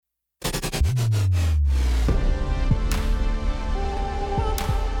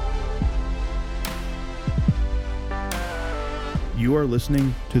You are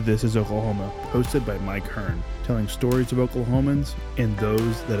listening to This is Oklahoma, hosted by Mike Hearn, telling stories of Oklahomans and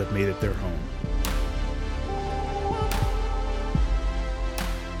those that have made it their home.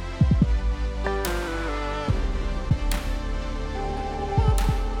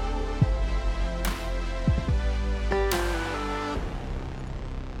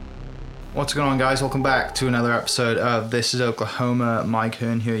 What's going on, guys? Welcome back to another episode of This is Oklahoma. Mike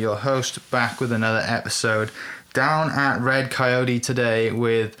Hearn here, your host, back with another episode down at Red Coyote today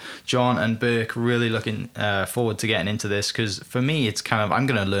with John and Burke. Really looking forward to getting into this, because for me, it's kind of, I'm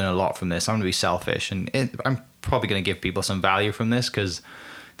going to learn a lot from this. I'm going to be selfish, and I'm probably going to give people some value from this, because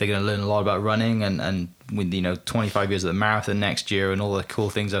they're going to learn a lot about running and with 25 years of the marathon next year and all the cool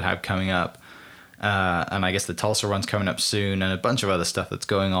things that I have coming up. And I guess the Tulsa run's coming up soon, and a bunch of other stuff that's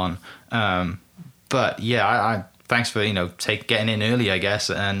going on. But yeah, I thanks for getting in early, I guess,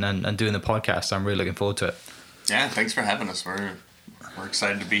 and doing the podcast. I'm really looking forward to it. Yeah, thanks for having us. We're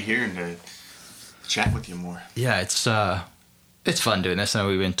excited to be here and to chat with you more. Yeah, it's fun doing this. I know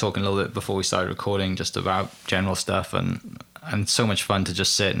we've been talking a little bit before we started recording, just about general stuff, and so much fun to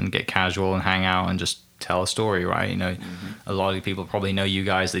just sit and get casual and hang out and just tell a story, right? A lot of people probably know you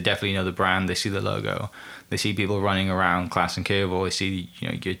guys. They definitely know the brand. They see the logo. They see people running around Class and Curveball. They see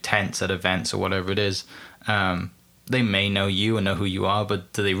your tents at events or whatever it is. They may know you and know who you are,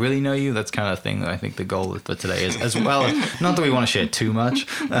 but do they really know you? That's kind of the thing that I think the goal for today is, as well. Not that we want to share too much,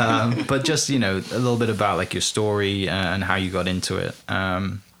 but just a little bit about like your story and how you got into it.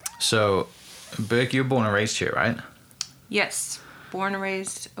 So, Burke, you're born and raised here, right? Yes, born and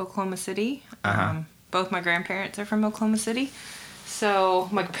raised Oklahoma City. Uh-huh. Both my grandparents are from Oklahoma City. So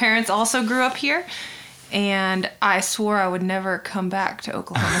my parents also grew up here. And I swore I would never come back to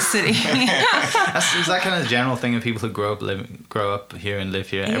Oklahoma City. Is that kind of the general thing of people who grow up here and live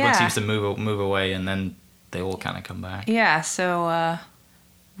here? Everyone seems to move away, and then they all kind of come back. Yeah, so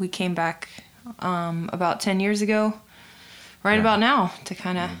we came back about 10 years ago, about now, to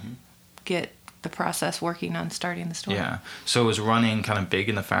kind of get the process working on starting the store. Yeah. So was running kind of big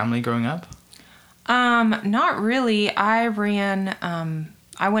in the family growing up? Not really. I ran,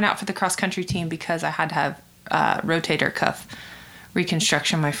 I went out for the cross country team because I had to have rotator cuff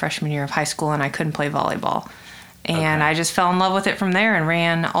reconstruction my freshman year of high school, and I couldn't play volleyball. And I just fell in love with it from there and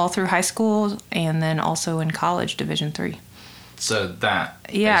ran all through high school and then also in college, Division III. So that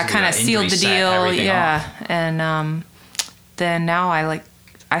kind of sealed the deal. Yeah. Off. And then now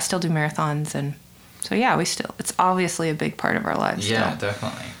I still do marathons, and so it's obviously a big part of our lives. Yeah, still.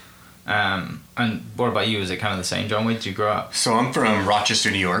 definitely. And what about you? Is it kind of the same, John? Where did you grow up? So I'm from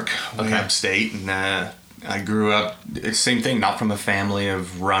Rochester, New York, way upstate, and I grew up, same thing, not from a family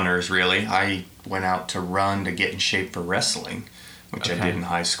of runners, really. I went out to run to get in shape for wrestling, which I did in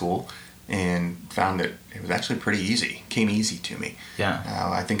high school, and found that it was actually pretty easy. Came easy to me. Yeah.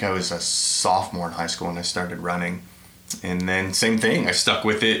 I think I was a sophomore in high school when I started running, and then same thing. I stuck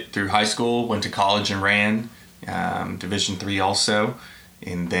with it through high school, went to college and ran, Division III also.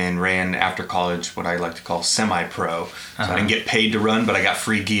 And then ran after college what I like to call semi-pro. So I didn't get paid to run, but I got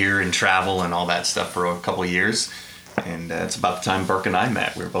free gear and travel and all that stuff for a couple of years. And it's about the time Burke and I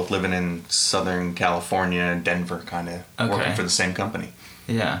met. We were both living in Southern California, Denver, kind of working for the same company.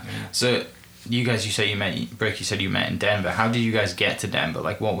 Yeah. So you said you met, Burke, you said you met in Denver. How did you guys get to Denver?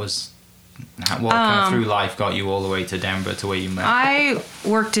 Like what kind of through life got you all the way to Denver to where you met? I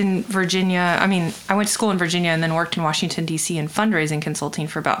worked in Virginia. I went to school in Virginia and then worked in Washington, D.C. in fundraising consulting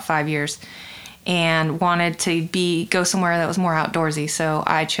for about 5 years and wanted to go somewhere that was more outdoorsy. So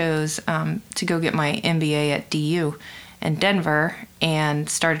I chose to go get my MBA at DU in Denver and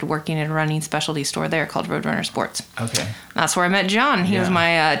started working at a running specialty store there called Roadrunner Sports. Okay. That's where I met John. He was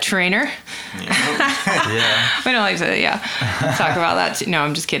my trainer. Yeah. We don't like to, talk about that too. No,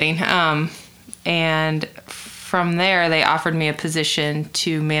 I'm just kidding. And from there, they offered me a position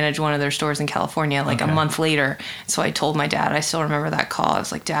to manage one of their stores in California a month later. So I told my dad, I still remember that call. I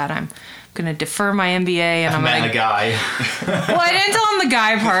was like, Dad, I'm going to defer my MBA. And I'm met a guy. Well, I didn't tell him the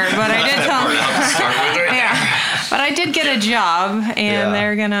guy part, but I did tell him. But I did get a job, and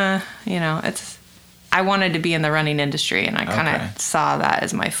they're going to, I wanted to be in the running industry, and I kind of saw that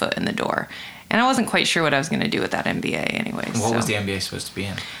as my foot in the door. And I wasn't quite sure what I was going to do with that MBA anyways. What was the MBA supposed to be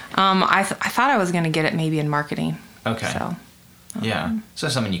in? I thought I was going to get it maybe in marketing. Okay. So. So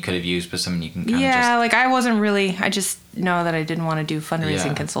something you could have used, but something you can kind of Yeah, I wasn't really, I just know that I didn't want to do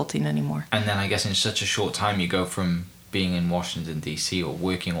fundraising consulting anymore. And then I guess in such a short time, you go from being in Washington, D.C. or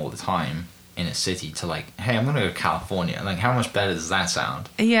working all the time in a city to hey, I'm going to go to California. How much better does that sound?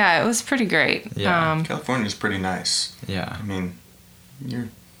 Yeah, it was pretty great. Yeah. California's pretty nice. Yeah. I mean, you're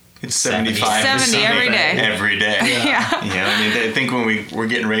It's 70. 70 every day. Every day. Yeah. You know, I mean, I think when we were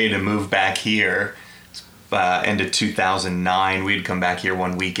getting ready to move back here, end of 2009, we'd come back here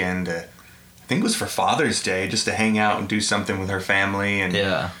one weekend. I think it was for Father's Day, just to hang out and do something with her family.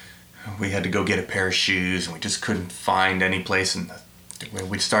 And we had to go get a pair of shoes, and we just couldn't find any place. And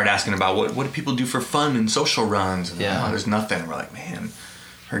we'd start asking about what do people do for fun and social runs. And there's nothing. We're like, man.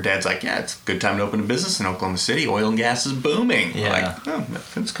 Her dad's like, yeah, it's a good time to open a business in Oklahoma City. Oil and gas is booming. Yeah. We're like, oh,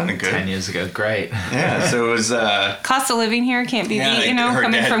 that's kind of good. 10 years ago, great. Yeah, so it was... Cost of living here can't be beat, you know,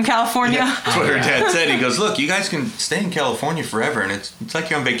 coming from California. Yeah, that's what her dad said. He goes, look, you guys can stay in California forever, and it's like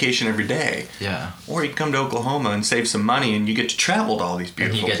you're on vacation every day. Yeah. Or you can come to Oklahoma and save some money, and you get to travel to all these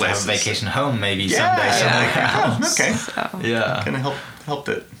beautiful places. And you get to have a vacation home maybe someday. Yeah. Like, oh, okay. So. Yeah. Kind of helped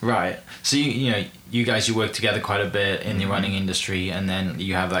it. Right. So you guys work together quite a bit in the running industry, and then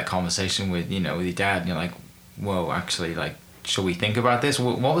you have that conversation with your dad, and you're like, whoa, actually, like, should we think about this?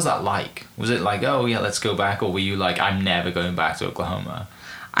 What was that like? Was it like, oh yeah, let's go back, or were you like, I'm never going back to Oklahoma?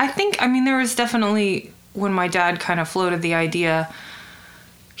 I mean, there was definitely, when my dad kind of floated the idea,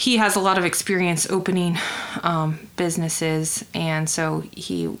 he has a lot of experience opening businesses, and so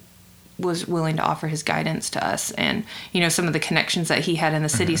he was willing to offer his guidance to us, and some of the connections that he had in the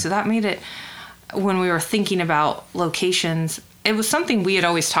city. So that made it, when we were thinking about locations, it was something we had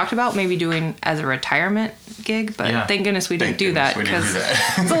always talked about maybe doing as a retirement gig, but thank goodness we didn't do that, because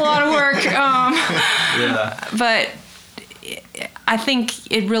it's a lot of work. But I think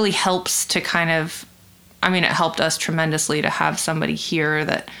it really helps to it helped us tremendously to have somebody here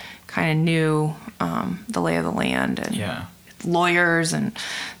that kind of knew the lay of the land, and lawyers and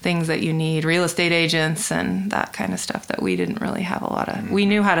things that you need, real estate agents and that kind of stuff that we didn't really have a lot of. We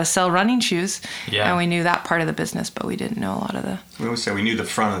knew how to sell running shoes, and we knew that part of the business, but we didn't know a lot of the... We always say we knew the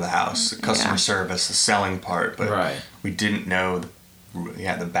front of the house, the customer service, the selling part, but we didn't know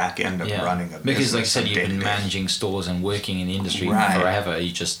the back end of running a business. Because like I said, you've been managing stores and working in the industry forever.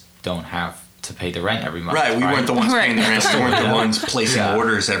 You just don't have to pay the rent every month. Right, we weren't the ones paying the rent. We weren't the ones placing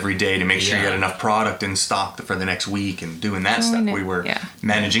orders every day to make sure you had enough product in stock for the next week and doing that stuff. We were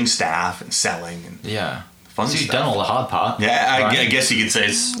managing staff and selling and fun stuff. So you've done all the hard part. Yeah, I guess you could say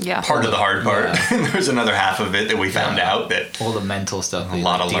it's part of the hard part. There's another half of it that we found out that... all the mental stuff. A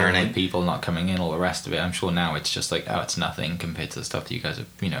lot of learning. With people not coming in, all the rest of it. I'm sure now it's just like, oh, it's nothing compared to the stuff that you guys have,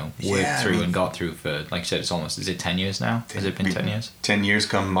 worked through and got through for, like you said, it's almost, is it 10 years now? Has it been 10 years? 10 years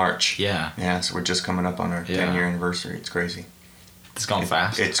come March. Yeah. Yeah, so we're just coming up on our 10-year anniversary. It's crazy. It's gone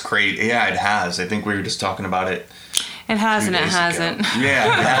fast. It's crazy. Yeah, it has. I think we were just talking about it. It has and it hasn't. Yeah,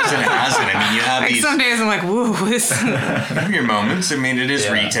 it has and it hasn't. I mean, you have these... Some days I'm like, woo. You have your moments. I mean, it is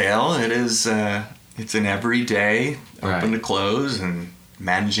retail. It is... it's an everyday open to close and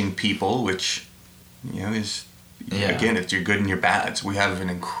managing people, which, is... Again, if you're good and you're bad. We have an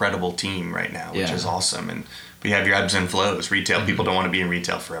incredible team right now, which is awesome. And we have your ebbs and flows. Retail, people don't want to be in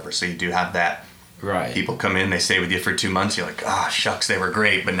retail forever. So you do have that. Right. People come in, they stay with you for 2 months. You're like, shucks, they were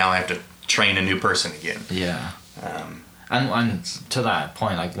great. But now I have to train a new person again. Yeah. And to that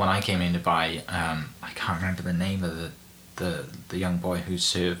point, like when I came in to buy, I can't remember the name of the young boy who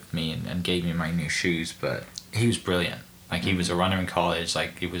served me and gave me my new shoes, but he was brilliant. Like he was a runner in college.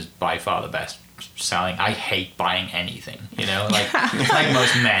 Like he was by far the best selling. I hate buying anything, like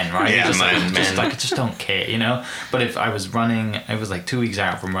most men, right? Yeah, I just don't care, But if I was running, it was like 2 weeks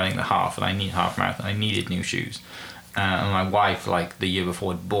out from running the half, and I need half marathon. I needed new shoes. And my wife, like the year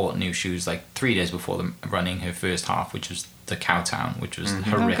before, bought new shoes like 3 days before running her first half, which was the Cowtown, which was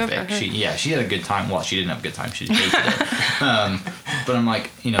horrific. She had a good time. Well, she didn't have a good time. She hated it. But I'm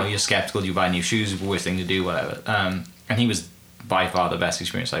like, you're skeptical. You buy new shoes, worst thing to do, whatever. And he was by far the best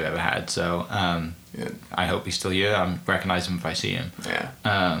experience I've ever had. So I hope he's still here. I recognize him if I see him. Yeah, we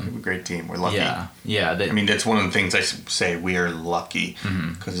have a great team. We're lucky. Yeah. I mean, that's one of the things I say. We are lucky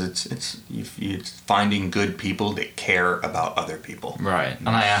because it's finding good people that care about other people. Right. And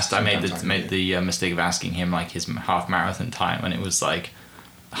I made the mistake of asking him like his half marathon time, and it was like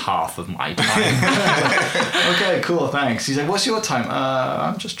half of my time. Okay, cool, thanks. He's like, what's your time?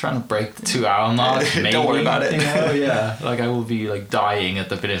 I'm just trying to break the 2 hour mark. Maybe. Don't worry about it. Like I will be like dying at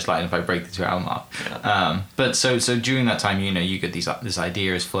the finish line if I break the 2 hour mark. But so during that time, you get this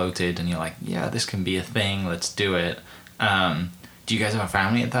idea is floated and you're like, yeah, this can be a thing, let's do it. Do you guys have a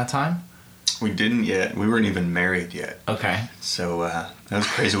family at that time? We didn't yet. We weren't even married yet. Okay. So that was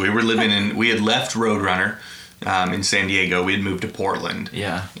crazy. We were we had left Roadrunner in San Diego. We had moved to Portland.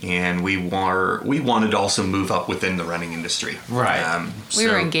 Yeah. And we wanted to also move up within the running industry. Right. We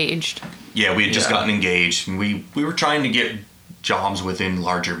were engaged. Yeah, we had just gotten engaged. And we were trying to get jobs within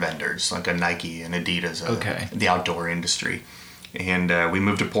larger vendors like a Nike and Adidas, the outdoor industry. And we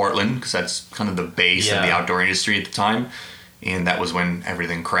moved to Portland because that's kind of the base of the outdoor industry at the time. And that was when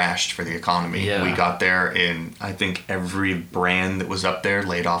everything crashed for the economy. Yeah. We got there, and I think every brand that was up there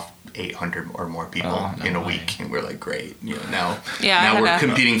laid off 800 or more people in a week. And we're like, great. Now we're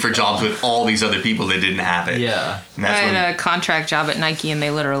competing for jobs with all these other people that didn't have it. Yeah. And I that's had a contract job at Nike, and they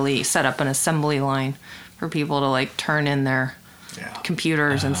literally set up an assembly line for people to like turn in their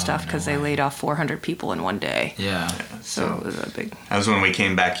computers and stuff because they laid off 400 people in one day. Yeah. So it was a big. That was when we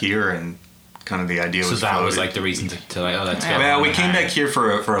came back here, and kind of the idea was. So that floated. was like the reason to like, let's go. Well, we came back here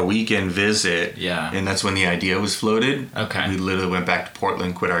for a weekend visit. Yeah. And that's when the idea was floated. Okay. We literally went back to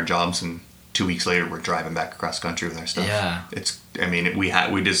Portland, quit our jobs, and 2 weeks later we're driving back across country with our stuff. Yeah.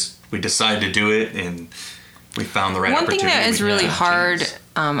 We decided to do it, and we found the right One opportunity. thing that is really hard, Jeez.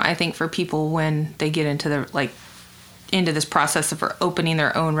 I think, for people when they get into into this process of opening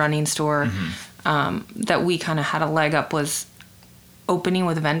their own running store, that we kind of had a leg up was opening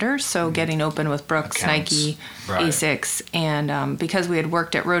with vendors. So getting open with Brooks, Accounts. Nike, Right. Asics, and because we had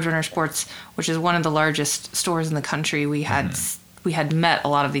worked at Roadrunner Sports, which is one of the largest stores in the country, we had met a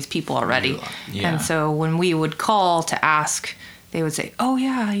lot of these people already. Yeah. And so when we would call to ask, they would say, "Oh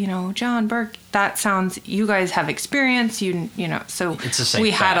yeah, John Burke, that sounds. You guys have experience, you know." So It's a safe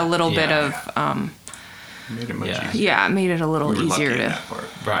we had a bet. little bit Yeah. of, Made it much Yeah. easier. it made it a little We were lucky easier in to. that part.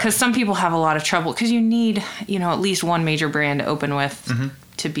 Right. Because some people have a lot of trouble because you need, at least one major brand to open with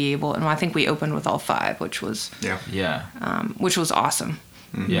to be able. And I think we opened with all 5, which was Yeah. awesome.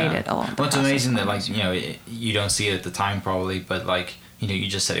 Yeah. Made it a lot. Well, it's amazing that you don't see it at the time probably, but you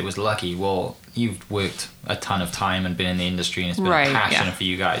just said it was lucky. Well, you've worked a ton of time and been in the industry, and it's been Right, a passion yeah. for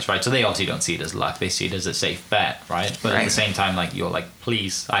you guys, right? So they obviously don't see it as luck; they see it as a safe bet, right? But at Right. the same time, you're like,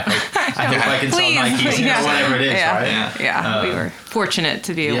 please, I hope I can Please, sell Nikes, yeah. whatever it is, Yeah. right? Yeah. We were fortunate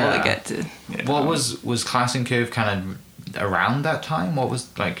to be able to yeah. get to. Yeah. What was Class and Curve kind of around that time? What was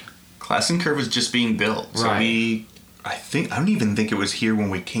like? Class and Curve was just being built. So Right. I don't even think it was here when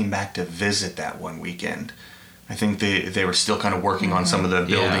we came back to visit that one weekend. I think they were still kind of working on some of the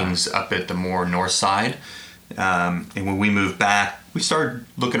buildings up at the more north side. And when we moved back, we started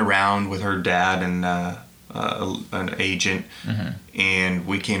looking around with her dad and an agent, and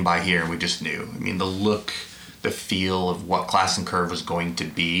we came by here and we just knew. I mean, the look, the feel of what Class and Curve was going to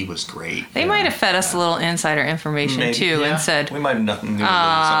be was great. They might have fed us a little insider information Maybe, too, and said we might have nothing knew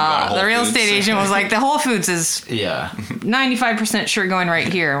about Whole the real Foods. estate agent was like, the Whole Foods is Yeah. 95% sure going right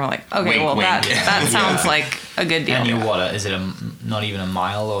here. And we're like, okay, Wink, well wink. that sounds like a good deal. And is it not even a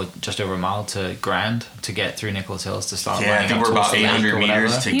mile or just over a mile to Grand to get through Nicholas Hills to start Yeah, I running think up we're about towards the lake 800 or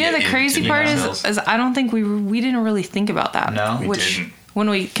meters whatever? to get The crazy into part Nicholas Hills. is I don't think we didn't really think about that. No? We which didn't. when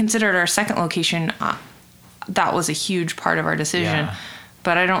we considered our second location, that was a huge part of our decision. Yeah.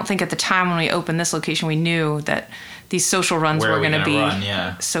 But I don't think at the time when we opened this location we knew that these social runs Where were are we going to be gonna run?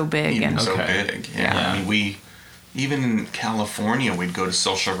 Yeah. so big. Even And so Okay. big. Yeah. I mean, even in California, we'd go to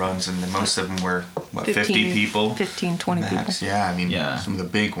social runs, and most of them were 50 people, 15, 20 max. people. Yeah, I mean, Yeah. some of the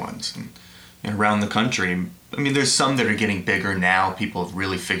big ones, and around the country. I mean, there's some that are getting bigger now. People have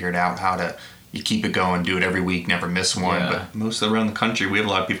really figured out how to. You keep it going, do it every week, never miss one. Yeah. But most around the country, we have a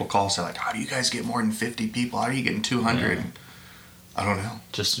lot of people call us. They're like, "How do you guys get more than 50 people? How are you getting 200?" Yeah. I don't know.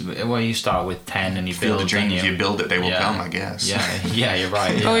 Just you start with 10 and you Feel the build. dream. and If you build it, they will Yeah. come. I guess. Yeah, you're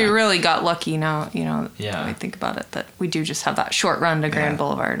right. Yeah. But we really got lucky now, Yeah. when I think about it, that we do just have that short run to Grand Yeah.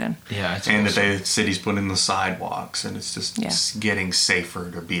 Boulevard. And Yeah, it's And that awesome. the city's put in the sidewalks, and it's just it's getting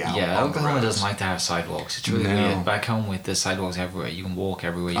safer to be out. Yeah, on the Oklahoma roads. doesn't like to have sidewalks. It's really No. weird. Back home with the sidewalks everywhere, you can walk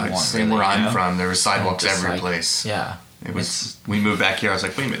everywhere you want. Same really, where you I'm know? from. There were sidewalks Just every like- place. Yeah. It was. We moved back here. I was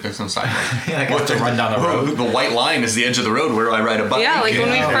like, wait a minute, there's no sidewalk. Yeah, I got to run down the road. The white line is the edge of the road. Where do I ride a bike? yeah, like when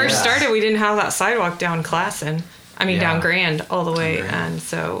we Yeah. first Yeah. started, we didn't have that sidewalk down Classen. I mean, Yeah. down Grand all the way. Grand. And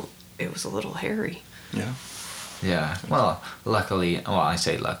so it was a little hairy. Yeah. Yeah. Well, luckily, I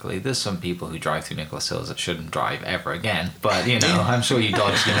say luckily, there's some people who drive through Nicholas Hills that shouldn't drive ever again. But, I'm sure you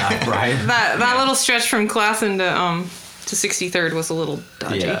dodged enough, right? That little stretch from Classen to 63rd was a little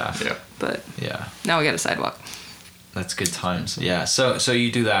dodgy. Yeah. Yeah. But Yeah. now we got a sidewalk. That's good times. Yeah. So you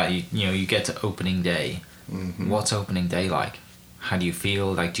do that. You get to opening day. Mm-hmm. What's opening day like? How do you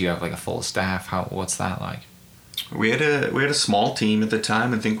feel? Like, do you have like a full staff? What's that like? We had a small team at the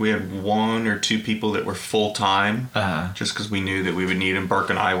time. I think we had 1 or 2 people that were full time. Just because we knew that we would need them. Burke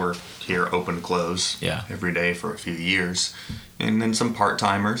and I were here open to close. Yeah. Every day for a few years, and then some part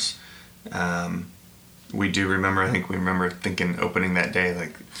timers. We do remember. I think we remember thinking opening that day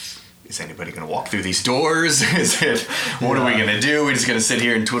like. Is anybody going to walk through these doors? What are we going to do? We're just going to sit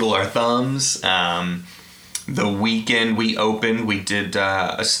here and twiddle our thumbs. The weekend we opened, we did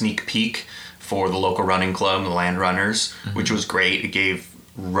a sneak peek for the local running club, the Land Runners, which was great. It gave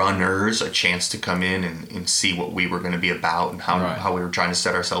runners a chance to come in and see what we were going to be about and how we were trying to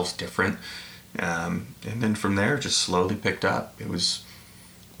set ourselves different. And then from there, just slowly picked up. I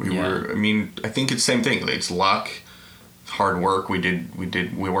think it's the same thing. It's luck, hard work.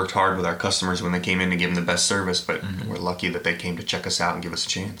 We worked hard with our customers when they came in to give them the best service, but we're lucky that they came to check us out and give us a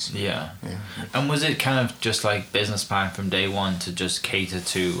chance. Yeah. And was it kind of just like business plan from day one to just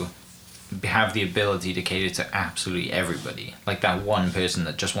have the ability to cater to absolutely everybody? Like that one person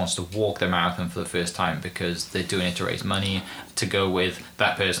that just wants to walk their marathon for the first time because they're doing it to raise money, to go with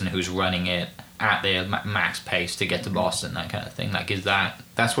that person who's running it at their max pace to get to Boston, that kind of thing. Like,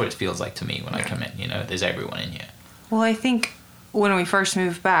 that's what it feels like to me when I come in, there's everyone in here. Well, I think when we first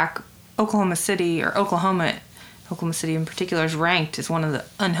moved back, Oklahoma City in particular is ranked as one of the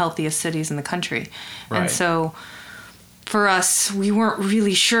unhealthiest cities in the country. Right. And so for us, we weren't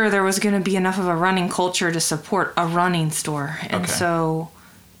really sure there was going to be enough of a running culture to support a running store. And so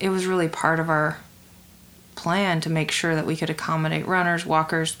it was really part of our plan to make sure that we could accommodate runners,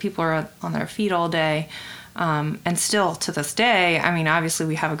 walkers, people are on their feet all day. And still to this day, I mean, obviously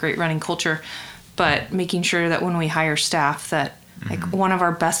we have a great running culture, but making sure that when we hire staff that like one of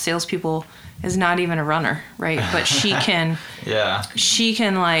our best salespeople is not even a runner, right? But she can,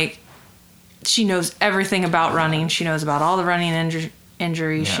 she knows everything about running. She knows about all the running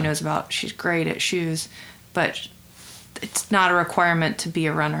injuries. Yeah. She's great at shoes, but it's not a requirement to be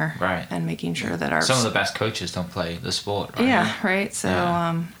a runner. Right. And making sure that some of the best coaches don't play the sport, right? Yeah, right.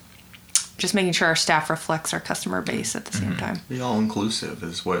 So just making sure our staff reflects our customer base at the same time. The all-inclusive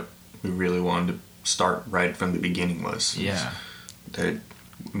is what we really wanted to start right from the beginning was. Yeah.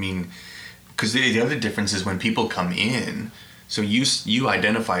 Because the other difference is when people come in, so you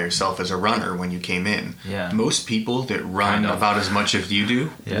identify yourself as a runner when you came in. Yeah. Most people that run about as much as you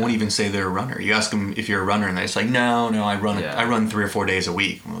do won't even say they're a runner. You ask them if you're a runner, and they're like, no, I run 3 or 4 days a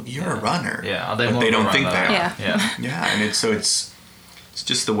week. Well, you're a runner. Yeah. But they don't think they are. Yeah. Yeah, and it's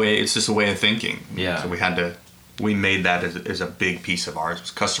just a way of thinking. Yeah. So we made that as a big piece of ours. It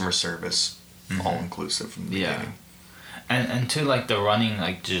was customer service, all inclusive from the beginning. And to like the running,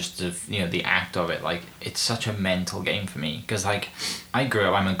 like just the act of it, like it's such a mental game for me because like I grew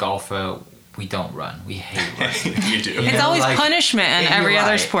up, I'm a golfer. We don't run. We hate running. You do. It's always punishment in every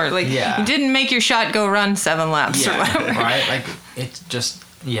other sport. Like you didn't make your shot go run 7 laps or whatever. Right? Like it's just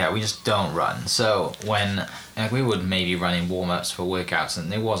we just don't run. So when we would maybe run in warm-ups for workouts and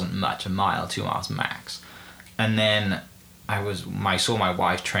there wasn't much, 1 mile, 2 miles max. And then I saw my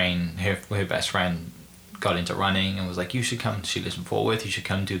wife train her best friend got into running and was like, you should come, she lives in Fort Worth, you should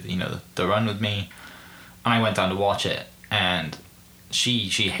come do the run with me. And I went down to watch it and she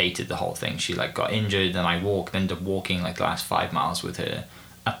hated the whole thing. She like got injured and I ended up walking like the last 5 miles with her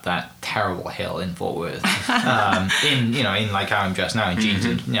up that terrible hill in Fort Worth. in like how I'm dressed now in jeans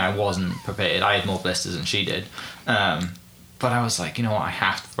and I wasn't prepared. I had more blisters than she did. But I was like, you know what, I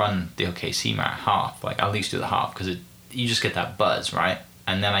have to run the OKC Marathon half, like at least do the half because you just get that buzz, right?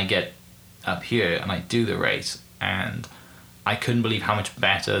 And then I get up here and I do the race and I couldn't believe how much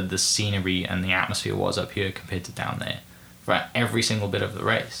better the scenery and the atmosphere was up here compared to down there for every single bit of the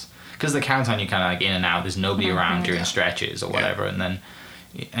race. Because the countdown you're kind of like in and out, there's nobody around during stretches or whatever, and then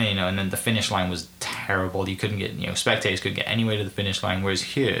and then the finish line was terrible. You couldn't get spectators couldn't get anywhere to the finish line, whereas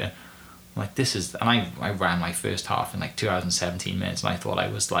here like this is, and I ran my first half in like 2 hours and 17 minutes and I thought I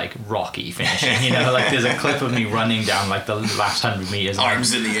was like Rocky finishing, like there's a clip of me running down like the last 100 meters.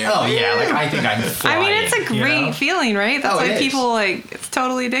 Arms in the air. Oh yeah, like I think I'm flying. I mean, it's a great feeling, right? That's why people like, it's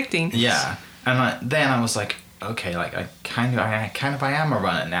totally addicting. Yeah. And then I was like, okay, like I am a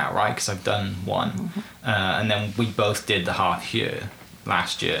runner now, right? Because I've done one. And then we both did the half here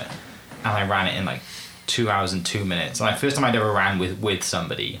last year and I ran it in like 2 hours and 2 minutes. And the first time I'd ever ran with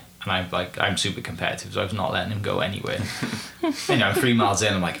somebody. And I'm super competitive, so I was not letting him go anywhere. 3 miles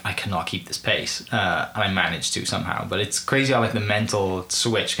in, I'm like, I cannot keep this pace. And I managed to somehow. But it's crazy how like the mental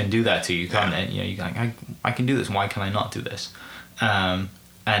switch can do that to you, can't it? You're like, I can do this. Why can I not do this? And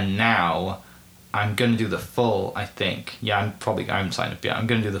now I'm going to do the full, I think. Yeah, I'm signed up yet. I'm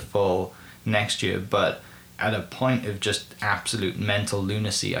going to do the full next year. But at a point of just absolute mental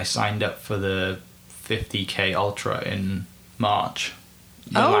lunacy, I signed up for the 50K Ultra in March.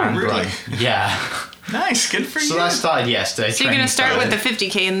 Really? Yeah. Nice, good for you. So that started yesterday. So you're going to start with the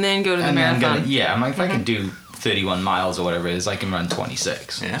 50K and then go to the marathon? I'm like, if I can do 31 miles or whatever it is, I can run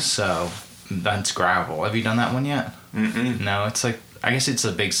 26. Yeah. So that's gravel. Have you done that one yet? No, it's like, I guess it's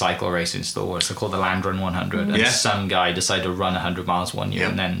a big cycle race in store. It's called the Land Run 100. And some guy decided to run 100 miles one year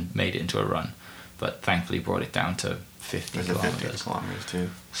and then made it into a run. But thankfully brought it down to 50 There's a 50 kilometers. kilometers too.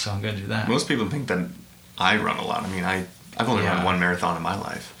 So I'm going to do that. Most people think that I run a lot. I mean, I've only Yeah. run one marathon in my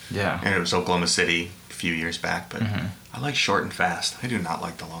life. Yeah. And it was Oklahoma City a few years back, but Mhm. I like short and fast. I do not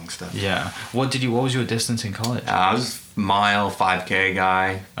like the long stuff. Yeah. What was your distance in college? I was mile 5K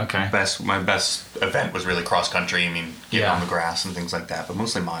guy. Okay. My best event was really cross country. I mean, getting Yeah. on the grass and things like that, but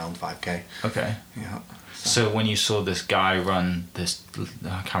mostly mile and 5K. Okay. Yeah. So when you saw this guy run this,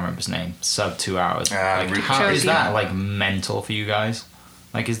 I can't remember his name, sub 2 hours. Rudy How is Kipchoge. that like mental for you guys?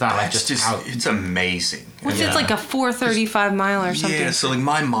 Like, is that like It's just how? it's amazing. What's Yeah. it like a 4:35 mile or something? Yeah, so like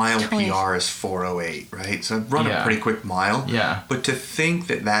my mile 20. PR is 4:08, right? So I've run Yeah. a pretty quick mile. Yeah. But to think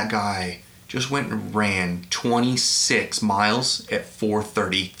that guy just went and ran 26 miles at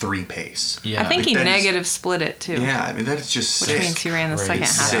 4:33 pace. Yeah. I think he Like, that is- negative split it too. Yeah, I mean that is just Which sick. means he ran the Crazy. second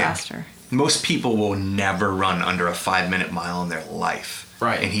half Sick. faster. Most people will never run under a 5-minute mile in their life.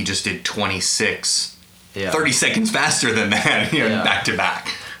 Right. And he just did 26, Yeah. 30 seconds faster than that, Yeah. back to back.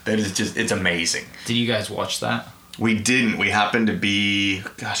 That is just, it's amazing. Did you guys watch that? We didn't. We happened to be,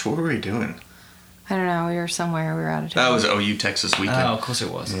 gosh, what were we doing? I don't know. We were somewhere. We were out of town. That was OU Texas weekend. Oh, of course it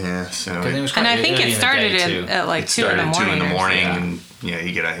was. Yeah, so 'Cause it was and quite I think early it in the started day, too. at like it 2 in started the at 2 morning. in the or morning, Yeah. and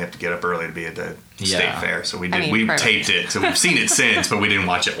you have to get up early to be at the Yeah. state fair. So we did. I mean, we perfect. taped it, so we've seen it since, but we didn't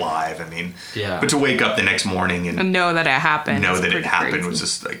watch it live. I mean, Yeah. But to wake up the next morning and And know that it happened. know is that it pretty happened crazy. was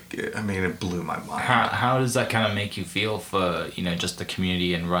just like, I mean, it blew my mind. How does that kind of make you feel for just the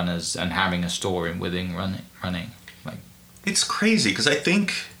community and runners and having a story within running? Like, It's crazy because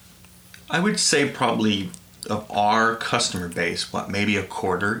I would say probably of our customer base, maybe a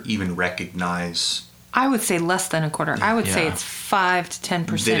quarter even recognize I would say less than a quarter. I would say Yeah. it's 5 to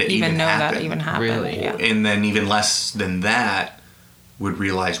 10% Did it even even know that happen? even happened. Really? Yeah. and then even less than that would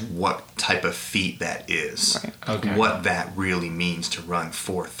realize what type of feat that is. Right. Okay. What that really means to run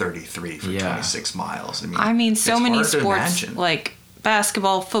 4:33 for Yeah. 26 miles. I mean, so it's many hard to sports imagine. like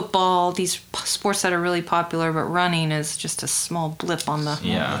basketball, football, these sports that are really popular, but running is just a small blip on the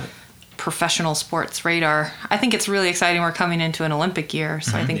yeah. professional sports radar. I think it's really exciting. We're coming into an Olympic year,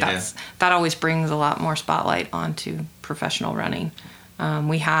 so I think Yeah. that always brings a lot more spotlight onto professional running.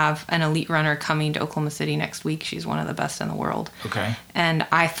 We have an elite runner coming to Oklahoma City next week. She's one of the best in the world. Okay. And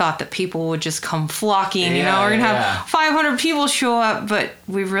I thought that people would just come flocking, Yeah, we're going to yeah. have 500 people show up, but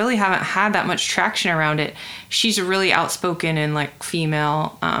we really haven't had that much traction around it. She's really outspoken in like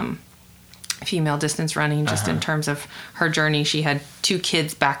female distance running, just in terms of her journey. She had 2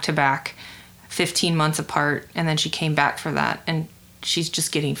 kids back to back, 15 months apart, and then she came back for that, and she's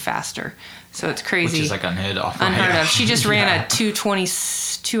just getting faster. So it's crazy. Which is like unheard of. right? Unheard of. She just ran Yeah. a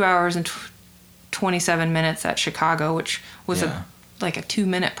 2 hours and 27 minutes at Chicago, which was Yeah. like a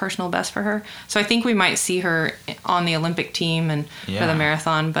 2-minute personal best for her. So I think we might see her on the Olympic team and for Yeah. the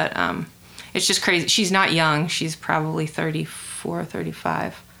marathon, but it's just crazy. She's not young. She's probably 34,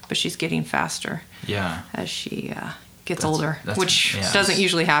 35, but she's getting faster Yeah. as she gets That's- older, that's- which yeah. doesn't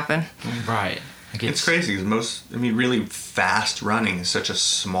usually happen. Right. Like It's crazy because really fast running is such a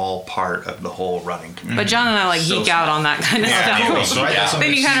small part of the whole running community. But John and I So geek out on that kind of Yeah, stuff. yeah, we So, right, geek that's out. what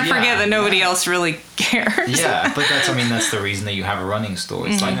Then you kind of Yeah. forget that nobody else really cares. Yeah, but that's the reason that you have a running store.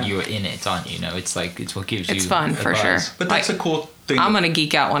 It's like you're in it, aren't you? It's like it's what gives you. It's fun, for a sure. buzz. But that's Like, a cool thing. I'm gonna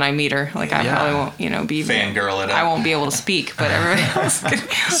geek out when I meet her. Like I Yeah. probably won't, be Fangirl it up. I won't be able to speak, but everybody else can.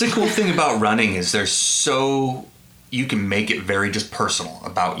 That's the cool thing about running is you can make it very just personal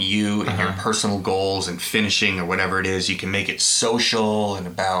about you and your personal goals and finishing or whatever it is. You can make it social and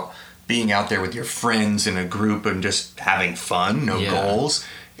about being out there with your friends in a group and just having fun, no Yeah. goals.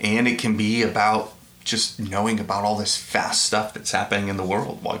 And it can be about just knowing about all this fast stuff that's happening in the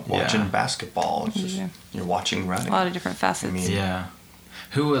world, like watching Yeah. basketball. It's just, Yeah. you're watching running. A lot of different facets. I mean, Yeah.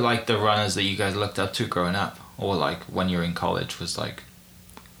 Who were like the runners that you guys looked up to growing up, or like when you were in college was like?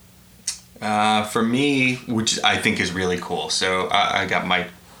 For me, which I think is really cool. So I got my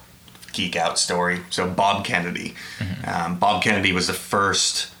geek out story. So Bob Kennedy. Bob Kennedy was the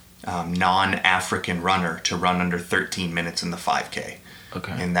first non-African runner to run under 13 minutes in the 5K.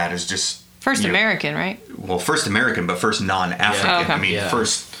 Okay. And that is just... First you know, American, right? well, first American, but first non-African. Yeah. Oh, okay. I mean, Yeah.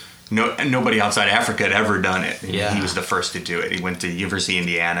 first... nobody outside Africa had ever done it. And Yeah. He was the first to do it. He went to University of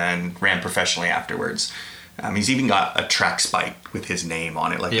Indiana and ran professionally afterwards. He's even got a track spike with his name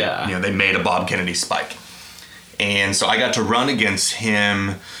on it. Like, Yeah. they made a Bob Kennedy spike. And so I got to run against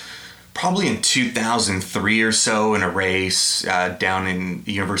him probably in 2003 or so in a race down in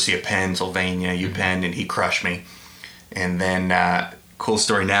the University of Pennsylvania, UPenn, and he crushed me. And then, cool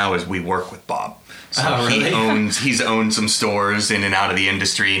story now is we work with Bob. So Oh, really? he's owned some stores in and out of the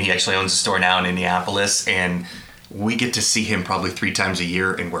industry, and he actually owns a store now in Indianapolis. And we get to see him probably 3 times a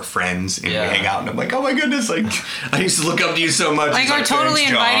year, and we're friends, and Yeah. we hang out, and I'm like, oh my goodness, like, I used to look up to you so much. Like, He's we're totally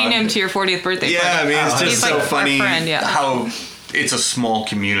 "Thanks, inviting John." him to your 40th birthday Yeah, I party. mean, it's just He's so like our funny friend, yeah. how it's a small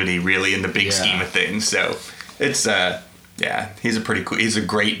community, really, in the big Yeah. scheme of things. So it's yeah, he's a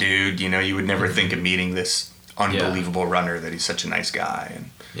great dude. You know, you would never think of meeting this unbelievable runner that he's such a nice guy,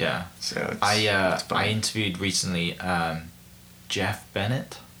 and Yeah. so it's, I fun. interviewed recently Jeff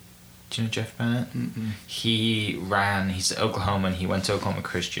Bennett. Do you know Jeff Bennett? He's Oklahoman. He went to Oklahoma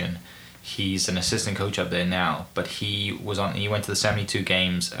Christian. He's an assistant coach up there now, but he went to the 72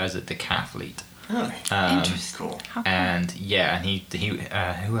 games as a decathlete. Really? Interesting. Cool. How And yeah, and he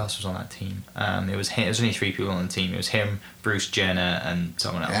who else was on that team? It was him. There was only 3 people on the team. It was him, Bruce Jenner, and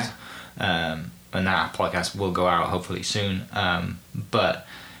someone else. And that podcast will go out hopefully soon. But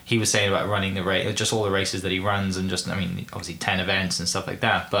he was saying about running the race, just all the races that he runs, and just, I mean, obviously 10 events and stuff like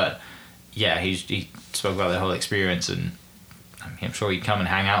that. But yeah, he spoke about the whole experience, and I mean, I'm sure he'd come and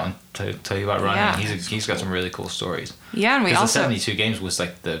hang out and tell you about running. Yeah. He's got some really cool stories. Yeah, and we Because also... the 72 games was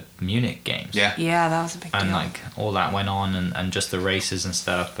like the Munich games. Yeah. Yeah, that was a big deal. And like all that went on, and just the races and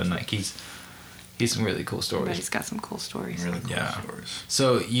stuff, and like he's some really cool But stories. he's got some cool stories. Really cool Yeah. stories.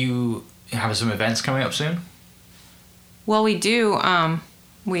 So you have some events coming up soon? Well, we do.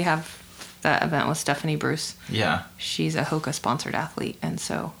 We have that event with Stephanie Bruce. Yeah. She's a Hoka sponsored athlete, and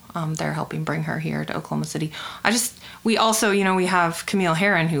so they're helping bring her here to Oklahoma City. We also, we have Camille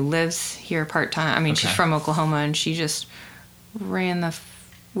Herron, who lives here part time. I mean, she's Okay. from Oklahoma, and she just ran the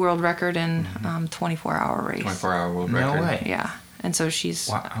world record in 24-hour race. 24-hour world No record. way. Yeah, and so she's.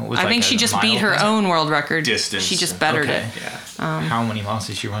 Wow. It was I like think a she just mile, beat her wasn't it? own world record. Distance. She just bettered Okay. it. Yeah. How many miles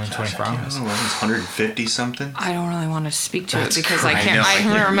did she run in 24 I hours? don't know, it was 150 something. I don't really want to speak to That's it because crazy. I can't.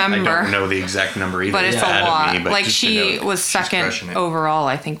 I I remember. don't know the exact number either. But it's ahead a of lot. me, but Like, just to she know was she's second crushing it. overall,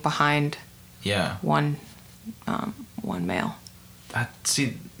 I think, behind Yeah. one male.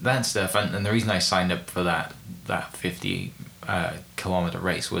 That stuff, and the reason I signed up for that 50 kilometer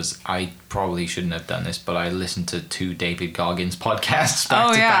race was I probably shouldn't have done this, but I listened to 2 David Goggins podcasts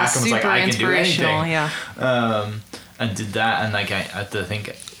back to back and was like, I can do anything. Yeah. And did that, and like I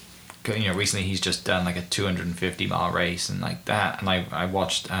think, recently he's just done like a 250 mile race and like that, and I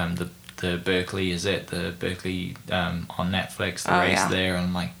watched the Berkeley on Netflix, the Oh, race yeah. there, and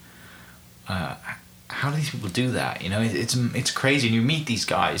I'm like, how do these people do that? It's crazy. And you meet these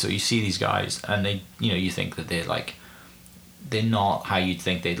guys, or you see these guys, and they, you think that they're not how you'd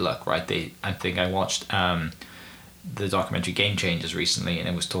think they'd look, right? I think I watched the documentary Game Changers recently, and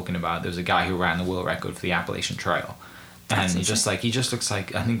it was talking about, there was a guy who ran the world record for the Appalachian Trail, and he just looks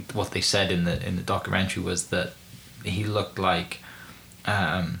like, I think what they said in the documentary was that he looked like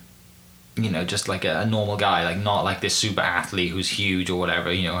just like a normal guy, like not like this super athlete who's huge or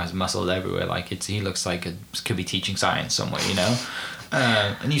whatever, has muscles everywhere. Like he looks like could be teaching science somewhere,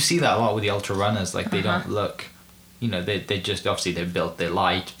 and you see that a lot with the ultra runners. Like they don't look, they just, obviously they're built, they're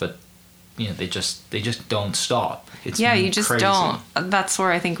light, but they just don't stop. It's You just crazy. don't. That's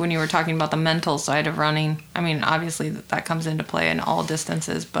where I think when you were talking about the mental side of running, I mean, obviously that comes into play in all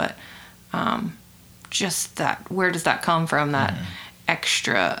distances, but just that, where does that come from? That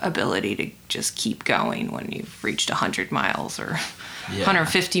extra ability to just keep going when you've reached 100 miles or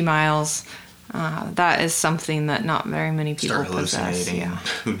 150 miles. That is something that not very many people Start possess. hallucinating. Yeah.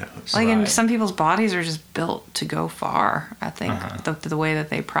 Who knows? Like, and Right. some people's bodies are just built to go far. I think the way that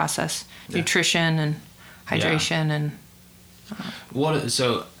they process nutrition and hydration and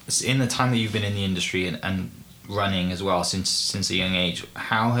So in the time that you've been in the industry and running as well since a young age,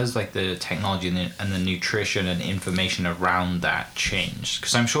 how has like the technology and the nutrition and information around that changed?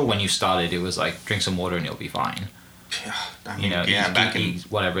 Because I'm sure when you started, it was like, drink some water and you'll be fine. Yeah, I mean, Back in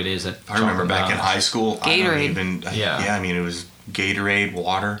whatever it is. I remember back in high school. Gatorade. I mean, it was Gatorade,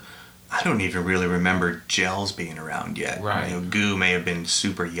 water. I don't even really remember gels being around yet. Right. Goo may have been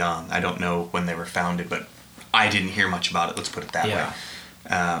super young. I don't know when they were founded, but I didn't hear much about it. Let's put it that way.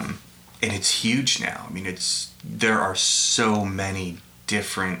 And it's huge now. I mean, there are so many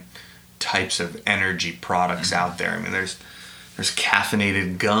different types of energy products out there. I mean, there's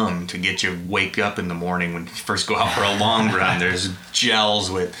caffeinated gum to get you wake up in the morning when you first go out for a long run. There's gels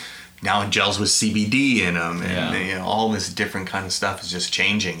with CBD in them, and all this different kind of stuff is just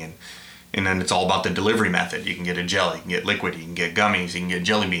changing. And then it's all about the delivery method. You can get a gel, you can get liquid, you can get gummies, you can get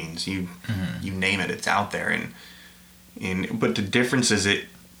jelly beans. You name it, it's out there. But the difference is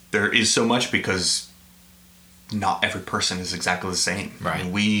there is so much because not every person is exactly the same. Right. I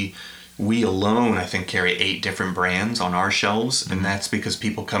mean, we alone, I think, carry 8 different brands on our shelves, and that's because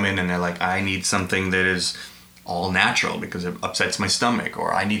people come in and they're like, I need something that is all natural because it upsets my stomach,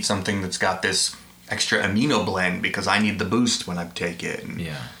 or I need something that's got this extra amino blend because I need the boost when I take it. And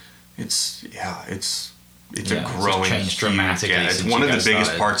Yeah. it's Yeah, a it's growing changed huge- dramatically Yeah, it's since one you of the guys biggest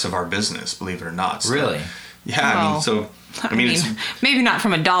started. parts of our business, believe it or not. So, Really? Yeah, I Well, mean, so I mean, it's maybe not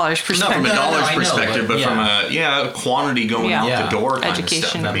from a dollar's not perspective. from a No, dollar's I know, perspective, but but from yeah. a quantity going Yeah. out Yeah. the door kind Education. of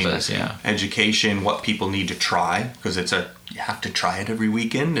stuff. I mean, Numbers, yeah. education, what people need to try, because you have to try it every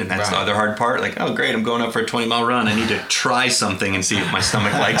weekend, and that's the Right. other hard part. Like, oh great, I'm going up for a 20-mile run. I need to try something and see if my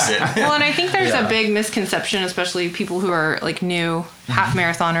stomach likes it. Well, and I think there's Yeah. a big misconception, especially people who are like new half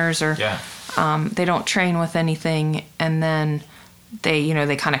marathoners or Yeah. they don't train with anything, and then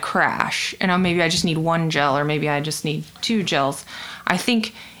they kind of crash. And maybe I just need one gel, or maybe I just need 2 gels. I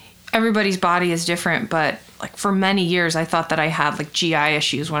think everybody's body is different, but like for many years, I thought that I had like GI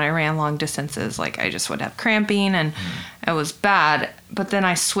issues when I ran long distances. Like I just would have cramping, and it was bad. But then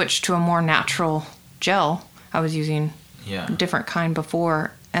I switched to a more natural gel. I was using Yeah. a different kind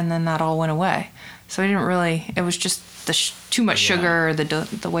before, and then that all went away. So I didn't really. It was just too much Yeah. sugar, or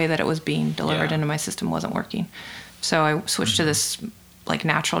the way that it was being delivered Yeah. into my system wasn't working. So I switched to this like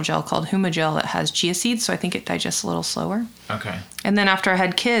natural gel called Humagel that has chia seeds, so I think it digests a little slower. Okay. And then after I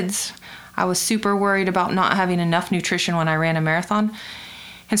had kids, I was super worried about not having enough nutrition when I ran a marathon.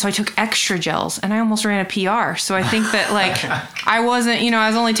 And so I took extra gels, and I almost ran a PR. So I think that like I wasn't, I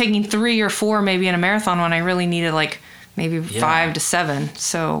was only taking 3 or 4 maybe in a marathon when I really needed like maybe 5 to 7.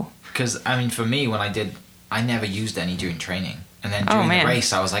 So Because, I mean, for me, when I never used any during training. And then Oh, during man. the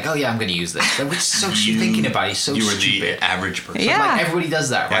race, I was like, oh yeah, I'm going to use this. But it's so thinking about it, it's so you were stupid. the average person. Yeah. Like, everybody does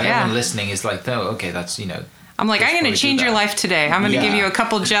that, right? Yeah. Everyone listening is like, oh, okay, that's, I'm like, Just I'm going probably to do change your that. life today. I'm going to Yeah. give you a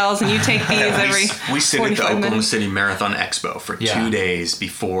couple gels, and you take these every We sit at the 45 Oklahoma minutes. City Marathon Expo for Yeah. 2 days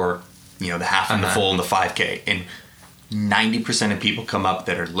before, the half and the Uh-huh. full and the 5K. And 90% of people come up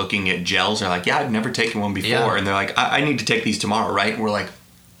that are looking at gels are like, yeah, I've never taken one before. Yeah. And they're like, I need to take these tomorrow, right? And we're like,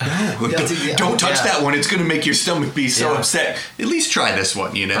 no, Yeah. don't touch Yeah. that one. It's going to make your stomach be so Yeah. upset. At least try this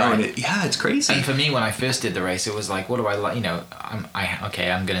one, Right. And it's crazy. And for me, when I first did the race, it was like, what do I like?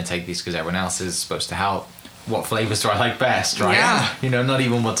 I'm going to take these because everyone else is supposed to help. What flavors do I like best, right? Yeah. Not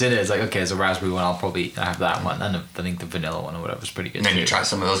even what's in it. It's like, okay, it's a raspberry one. I'll probably have that one. And I think the vanilla one or whatever is pretty good. And then you too. try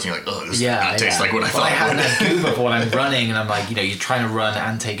some of those and you're like, oh, this Yeah, tastes like what I Well, thought I it had would. that goo before when I'm running, and I'm like, you're trying to run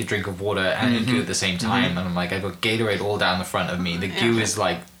and take a drink of water and Mm-hmm. goo at the same time, and I'm like, I've got Gatorade all down the front of me. The goo is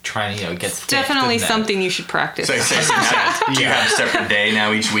like trying to, get thick, Definitely doesn't it? something you should practice. So, do you have a separate day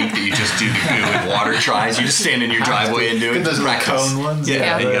now each week that you just do the goo and water tries? You just stand in your driveway and do it. Get those little Practice. cone ones.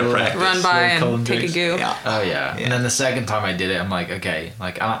 Yeah, you gotta Little- practice. Run by Little cone and take a drinks. goo. Yeah. Oh yeah. Yeah. And then the second time I did it, I'm like, okay,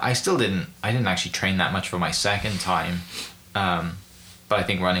 like I still didn't actually train that much for my second time, but I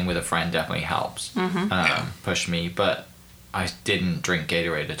think running with a friend definitely helps push me. But I didn't drink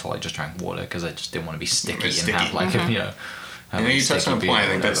Gatorade at all. I just drank water because I just didn't want to be sticky It's and sticky. have like And you touched on a point. I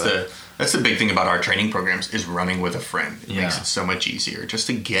think that's the big thing about our training programs is running with a friend. It makes Yeah. it so much easier just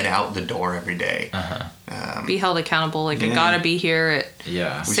to get out the door every day. Be held accountable. Like I Yeah. gotta be here at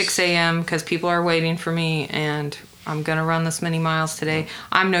Yeah. 6 a.m. because people are waiting for me, and I'm gonna run this many miles today.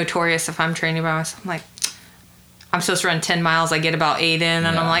 I'm notorious if I'm training by myself. I'm like, I'm supposed to run 10 miles. I get about 8 in,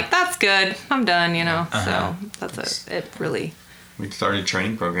 and Yeah. I'm like, that's good. I'm done. Uh-huh. So that's it. It really. We started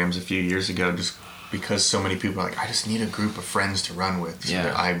training programs a few years ago just because so many people are like, I just need a group of friends to run with so Yeah.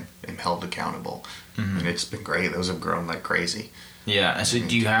 that I am held accountable. And it's been great. Those have grown like crazy. Yeah, and so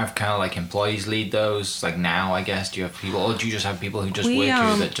do you have kind of like employees lead those? Like now, I guess, do you have people, or do you just have people who just We, work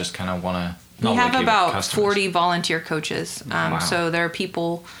you that just kind of want to? We have about 40 volunteer coaches. Wow. So there are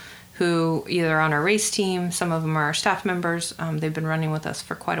people who either on our race team, some of them are our staff members. They've been running with us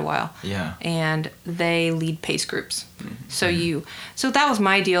for quite a while. Yeah. And they lead pace groups. So that was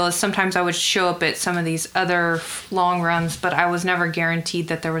my deal, is sometimes I would show up at some of these other long runs, but I was never guaranteed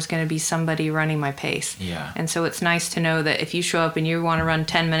that there was going to be somebody running my pace. Yeah. And so it's nice to know that if you show up and you want to run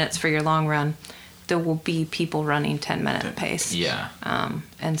 10 minutes for your long run, there will be people running 10-minute pace. Yeah.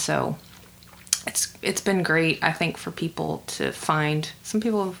 And so it's been great, I think, for people to find. Some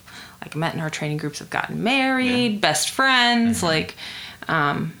people have, like, met in our training groups have gotten married, best friends, like.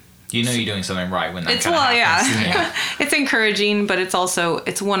 You're doing something right when that It's kind of happens. yeah. It's encouraging, but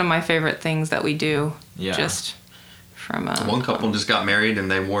it's one of my favorite things that we do. Yeah. Just from One couple just got married and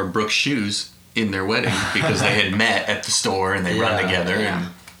they wore Brooks shoes in their wedding because they had met at the store and they run Yeah. together Yeah.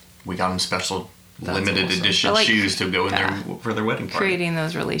 and we got them special That's limited awesome. edition I like shoes to go in that. there for their wedding party. creating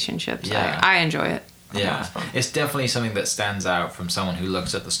those relationships. Yeah. I enjoy it. Yeah, it's definitely something that stands out from someone who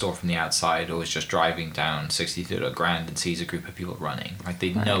looks at the store from the outside or is just driving down 63rd or Grand and sees a group of people running. Like they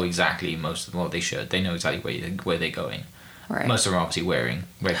know exactly most of what they should. They know exactly where they're going. Right. Most of them are obviously wearing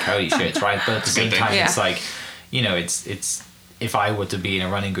red Cody shirts, right? But at the same Good thing. time, Yeah. it's like, it's if I were to be in a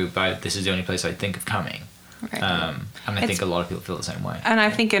running group, this is the only place I'd think of coming. Right. And I think a lot of people feel the same way. And I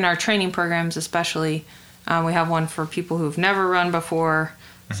think in our training programs, especially, we have one for people who've never run before.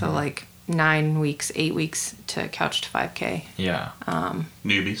 So like 9 weeks, 8 weeks to Couch to 5K. Yeah.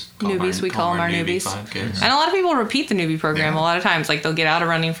 Newbies. We call them our newbies. 5Ks. And a lot of people repeat the newbie program a lot of times. Like they'll get out of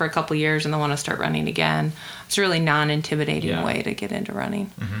running for a couple years and they'll want to start running again. It's a really non-intimidating way to get into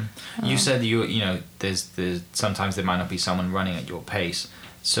running. Mm-hmm. You said you know there's sometimes there might not be someone running at your pace.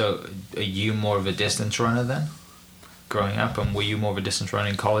 So are you more of a distance runner then? Growing up, and were you more of a distance runner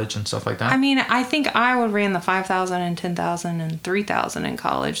in college and stuff like that? I mean, I think I ran the 5,000 and 10,000 and 3,000 in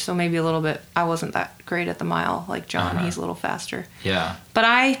college, so maybe a little bit. I wasn't that great at the mile like John. He's a little faster. Yeah. But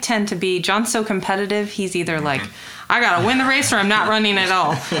I tend to be. John's so competitive. He's either like, I gotta win the race or I'm not running at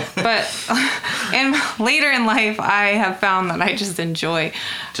all. But and later in life, I have found that I just enjoy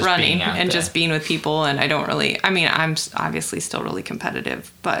running and just being with people. And I don't really. I mean, I'm obviously still really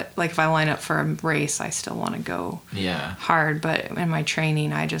competitive, but like if I line up for a race, I still want to go hard. But in my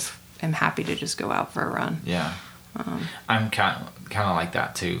training, I just am happy to just go out for a run. Yeah. I'm kind of like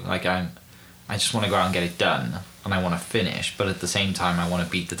that too. Like I just want to go out and get it done, and I want to finish, but at the same time I want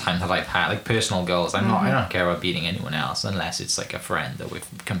to beat the time that I've had. Like personal goals, I don't care about beating anyone else unless it's like a friend that we're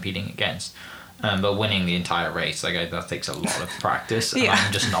competing against. But winning the entire race, like that takes a lot of practice, and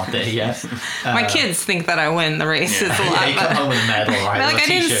I'm just not there yet. My kids think that I win the race. It's a lot. You come home with a medal, right? They're like, I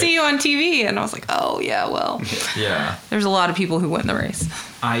didn't see you on TV, and I was like, oh yeah, well, yeah. There's a lot of people who win the race.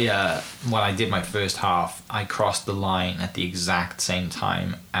 When I did my first half, I crossed the line at the exact same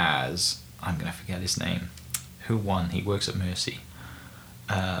time as, I'm gonna forget his name, who won. He works at Mercy.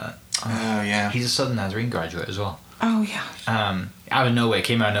 He's a Southern Nazarene graduate as well. Oh yeah. Out of nowhere,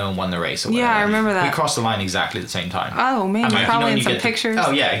 came out of nowhere and won the race. Or whatever. Yeah, I remember that. We crossed the line exactly at the same time. Oh man, and, like, probably in you some get pictures.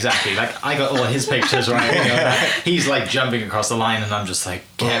 Oh yeah, exactly. Like I got all his pictures right. You know, he's like jumping across the line, and I'm just like,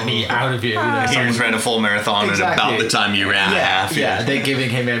 get me out of here. You know, He just ran a full marathon at about the time you ran half. Yeah, they're giving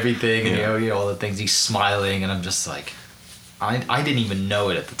him everything, and you know all the things. He's smiling, and I'm just like, I didn't even know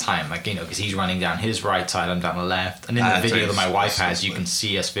it at the time, like, you know, because he's running down his right side, I'm down the left, and in the video that my wife has, you can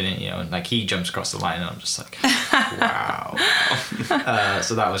see us spinning, you know, and like he jumps across the line, and I'm just like, wow.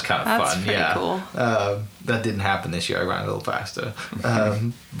 So that was kind of fun. Pretty cool. That didn't happen this year. I ran a little faster,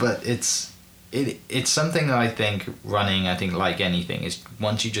 but it's something that I think running, I think like anything, is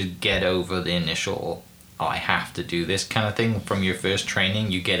once you just get over the initial, oh, I have to do this kind of thing from your first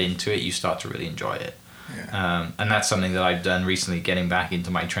training, you get into it, you start to really enjoy it. Yeah. And that's something that I've done recently, getting back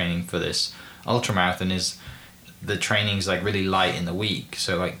into my training for this ultramarathon. Is the training's like really light in the week,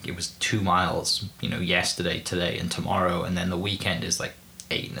 so like it was 2 miles, you know, yesterday, today, and tomorrow, and then the weekend is like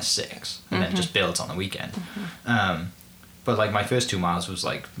 8 and a 6, and then it just builds on the weekend. But like my first 2 miles was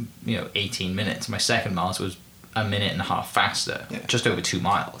like, you know, 18 minutes. My second miles was a minute and a half faster, just over 2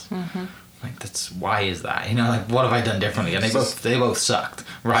 miles. Like, why is that? You know, like, what have I done differently? And they both sucked,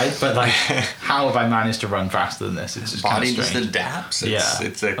 right? But like, how have I managed to run faster than this? It's just body kind of strange. just adapts.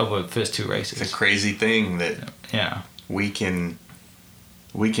 It's over the first 2 races. It's a crazy thing that we can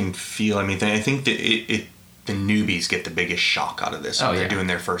feel. I mean, I think that the newbies get the biggest shock out of this when they're doing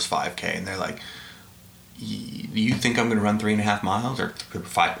their first 5K, and they're like, you think I'm going to run 3.5 miles or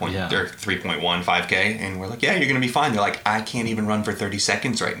 3.1 5K? And we're like, yeah, you're going to be fine. They're like, I can't even run for 30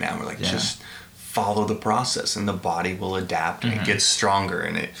 seconds right now. We're like, just follow the process, and the body will adapt, and it gets stronger,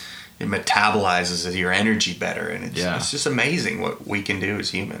 and it metabolizes your energy better, and it's just amazing what we can do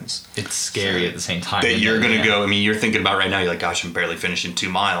as humans. It's scary at the same time. That you're going to go, I mean, you're thinking about right now, you're like, gosh, I'm barely finishing 2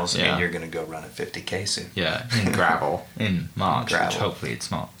 miles, and you're going to go run a 50K soon. Yeah, in gravel, in March, which hopefully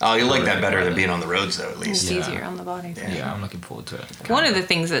it's not. Oh, you'll like that better than being on the roads, though, at least. It's easier on the body. Yeah, I'm looking forward to it. One of the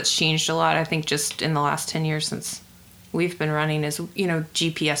things that's changed a lot, I think, just in the last 10 years since we've been running is, you know,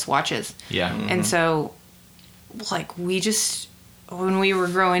 GPS watches. Yeah. And so, like, when we were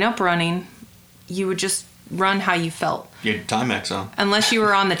growing up running, you would just run how you felt. You had Timex on. Unless you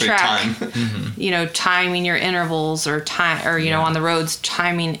were on the track, you know, timing your intervals or on the roads,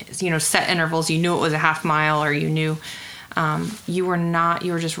 timing, you know, set intervals. You knew it was a half mile, or you knew you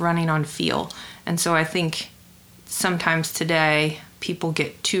were just running on feel. And so I think sometimes today people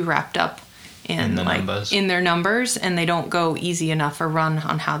get too wrapped up in their numbers, and they don't go easy enough or run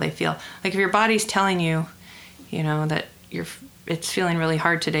on how they feel. Like if your body's telling you, you know, that it's feeling really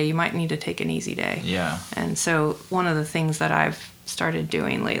hard today, you might need to take an easy day. Yeah. And so one of the things that I've started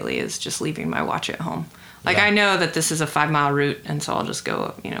doing lately is just leaving my watch at home. Like, Yeah. I know that this is a 5-mile route, and so I'll just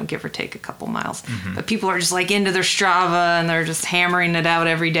go, give or take a couple miles. But people are just like into their Strava, and they're just hammering it out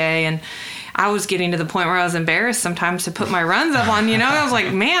every day. And I was getting to the point where I was embarrassed sometimes to put my runs up on, I was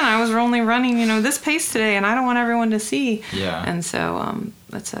like, man, I was only running, this pace today, and I don't want everyone to see. Yeah. And so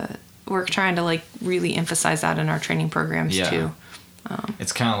we're trying to like really emphasize that in our training programs too.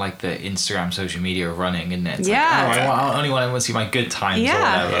 It's kind of like the Instagram social media of running, isn't it? It's Yeah. like, I only want to see my good times or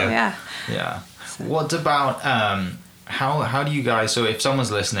Yeah, whatever. yeah. What about how do you guys? So if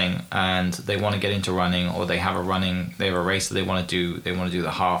someone's listening and they want to get into running, or they have a race that they want to do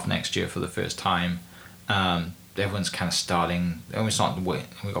the half next year for the first time. Everyone's kind of starting. It's not.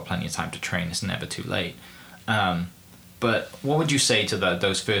 We've got plenty of time to train. It's never too late. But what would you say to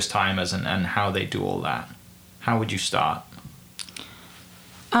those first timers and how they do all that? How would you start?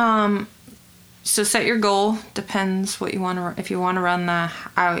 So set your goal. Depends what you want to. If you want to run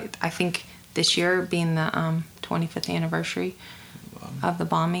I think this year being the 25th anniversary of the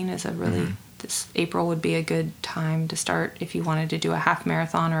bombing is a really. This April would be a good time to start if you wanted to do a half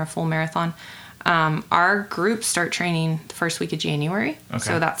marathon or a full marathon. Our groups start training the first week of January,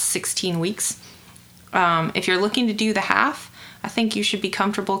 so that's 16 weeks. If you're looking to do the half, I think you should be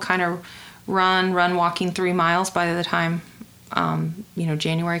comfortable kind of walking 3 miles by the time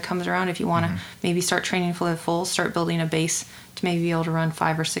January comes around. If you want to maybe start training for the full, start building a base to maybe be able to run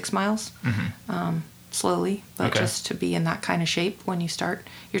 5 or 6 miles slowly, but just to be in that kind of shape when you start.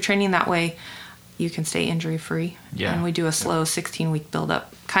 You're training that way, you can stay injury free. Yeah. And we do a slow 16-week build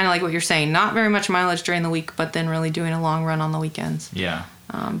up, kind of like what you're saying. Not very much mileage during the week, but then really doing a long run on the weekends. Yeah.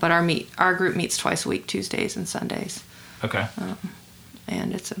 But our group meets twice a week, Tuesdays and Sundays. Okay.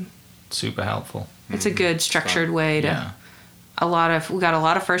 And it's super helpful. It's a good structured way to. Yeah. We got a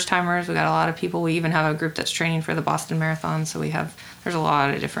lot of first timers. We got a lot of people. We even have a group that's training for the Boston Marathon. So there's a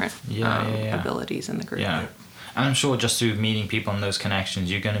lot of different abilities in the group. Yeah. And I'm sure just through meeting people and those connections,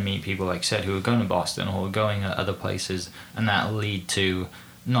 you're going to meet people, like I said, who are going to Boston or going other places, and that'll lead to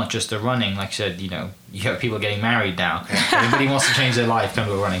not just the running. Like I said, you have people getting married now. Everybody wants to change their life, come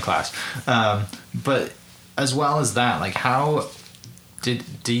to a running class. But as well as that, like, how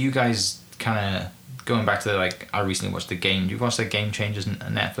do you guys kind of, going back to I recently watched Did you watch the Game Changers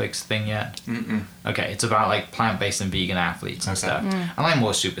Netflix thing yet? Mm-mm. Okay, it's about like plant-based and vegan athletes and stuff. And I'm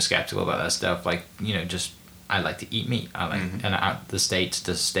more super skeptical about that stuff. Like, just I like to eat meat. I like, and out the States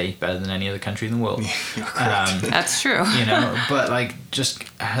does steak better than any other country in the world. That's true. But like, just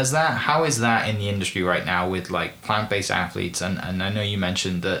how is that in the industry right now with like plant-based athletes? And I know you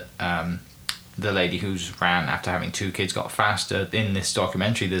mentioned that the lady who's ran after having 2 kids got faster. In this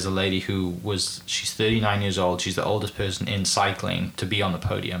documentary, there's a lady she's 39 years old. She's the oldest person in cycling to be on the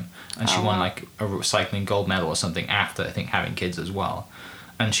podium. And she won like a cycling gold medal or something after, I think, having kids as well.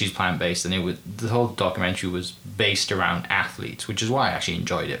 And she's plant-based, and the whole documentary was based around athletes, which is why I actually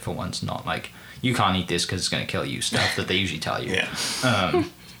enjoyed it for once, not like, you can't eat this because it's going to kill you stuff that they usually tell you. Yeah.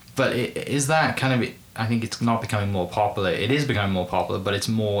 But is that kind of, I think it's not becoming more popular. It is becoming more popular, but it's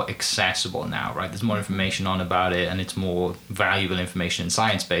more accessible now, right? There's more information on about it, and it's more valuable information and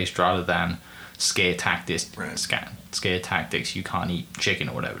science-based rather than scare tactics. Right. Scare tactics, you can't eat chicken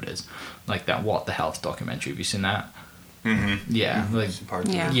or whatever it is. Like that What the Health documentary. Have you seen that? Mm-hmm.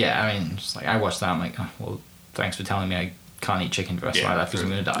 Yeah. Yeah, I mean, just like, I watched that, I'm like, oh, well, thanks for telling me I can't eat chicken for the rest of my life because I'm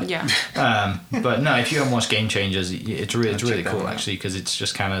going to die. Yeah. But no, if you haven't watched Game Changers, it's really cool actually, because it's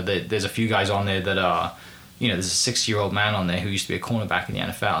just kind of, there's a few guys on there that are, there's a 60-year-old man on there who used to be a cornerback in the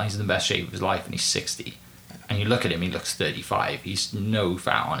NFL. He's in the best shape of his life and he's 60. And you look at him, he looks 35. He's no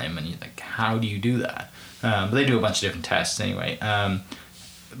fat on him, and you're like, how do you do that? But they do a bunch of different tests anyway.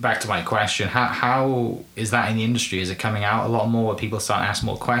 Back to my question, how is that in the industry? Is it coming out a lot more? Are people starting to ask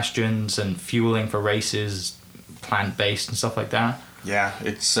more questions and fueling for races, plant-based and stuff like that? Yeah,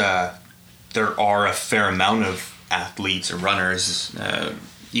 it's there are a fair amount of athletes or runners,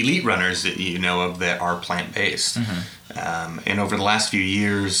 elite runners that of that are plant-based. And over the last few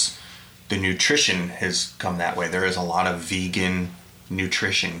years, the nutrition has come that way. There is a lot of vegan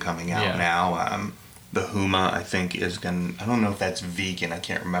nutrition coming out now. The Huma, I think, I don't know if that's vegan, I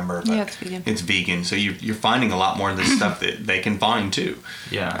can't remember, but it's vegan. It's vegan. So you're finding a lot more of the stuff that they can find too.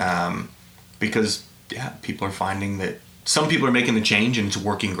 Yeah. Because people are finding that some people are making the change and it's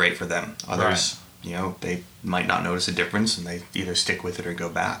working great for them. Others, they might not notice a difference and they either stick with it or go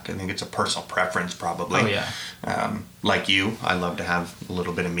back. I think it's a personal preference probably. Oh, yeah. Like you, I love to have a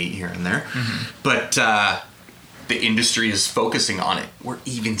little bit of meat here and there. But the industry is focusing on it. We're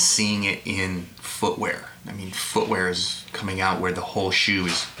even seeing it in footwear. I mean, footwear is coming out where the whole shoe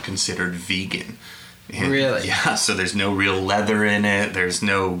is considered vegan. Really? Yeah, so there's no real leather in it. There's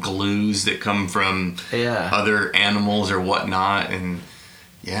no glues that come from other animals or whatnot. And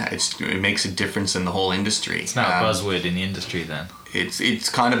yeah, it makes a difference in the whole industry. It's not a buzzword in the industry then. It's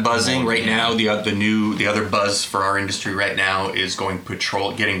kind of buzzing right now. The other buzz for our industry right now is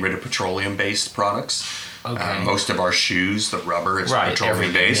getting rid of petroleum-based products. Okay. Most of our shoes, the rubber is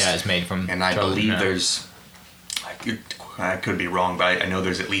petroleum-based. Yeah, it's made from. And I believe there's, I could be wrong, but I know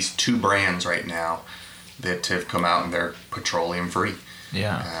there's at least 2 brands right now that have come out and they're petroleum-free.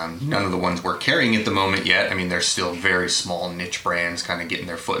 Yeah. None of the ones we're carrying at the moment yet. I mean, they're still very small niche brands, kind of getting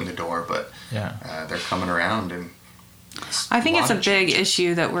their foot in the door, but they're coming around. And I think it's a big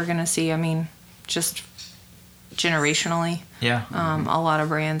issue that we're going to see. I mean, just generationally. Yeah. A lot of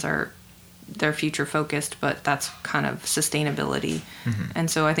brands they're future focused, but that's kind of sustainability. And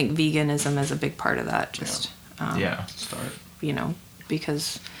so I think veganism is a big part of that.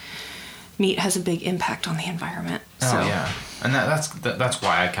 Because meat has a big impact on the environment. And that's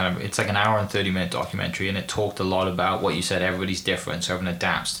why it's like an hour and 30-minute documentary, and it talked a lot about what you said. Everybody's different, so everyone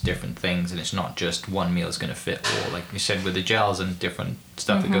adapts to different things, and it's not just one meal is going to fit all. Like you said, with the gels and different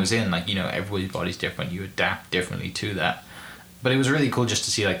stuff that goes in, like, you know, everybody's body's different. You adapt differently to that. But it was really cool just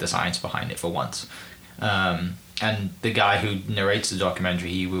to see like the science behind it for once. And the guy who narrates the documentary,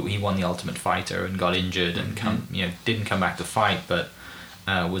 he won the Ultimate Fighter and got injured and didn't come back to fight, but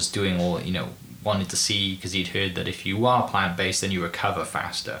was doing all, wanted to see, because he'd heard that if you are plant-based then you recover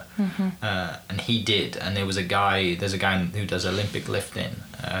faster. And he did. And there's a guy who does Olympic lifting,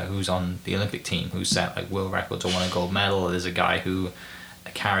 who's on the Olympic team, who set like world records or won a gold medal. There's a guy who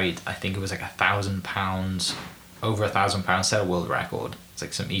carried, I think it was like 1,000 pounds, over 1,000 pounds, set a world record. It's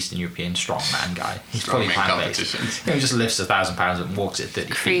like some Eastern European strongman guy. He's probably plant-based. He just lifts 1,000 pounds and walks at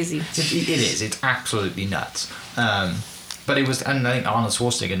 30 Crazy. feet. It is. It's absolutely nuts. But it was, and I think Arnold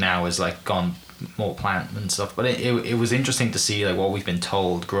Schwarzenegger now has like gone more plant and stuff. But it was interesting to see like what we've been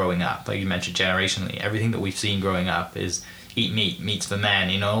told growing up. Like you mentioned, generationally, everything that we've seen growing up is eat meat, meat's for men.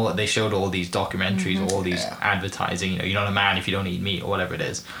 You know, they showed all these documentaries, all these advertising. You're not a man if you don't eat meat or whatever it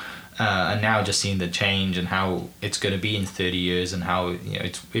is. And now just seeing the change and how it's going to be in 30 years and how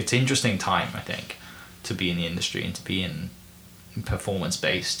it's interesting time, I think, to be in the industry and to be in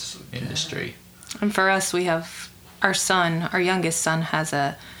performance-based industry. And for us, we have our youngest son has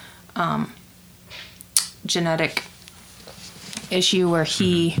a genetic issue where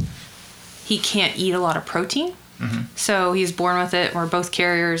he can't eat a lot of protein. So he's born with it. We're both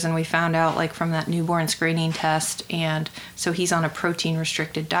carriers, and we found out like from that newborn screening test, and so he's on a protein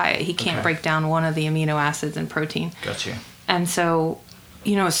restricted diet. He can't break down one of the amino acids in protein. Gotcha. And so,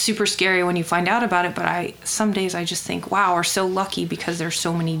 it's super scary when you find out about it, but some days I just think, wow, we're so lucky because there's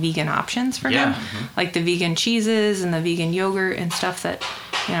so many vegan options for him. Like the vegan cheeses and the vegan yogurt and stuff that,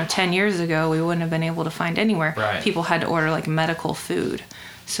 10 years ago we wouldn't have been able to find anywhere. Right. People had to order like medical food.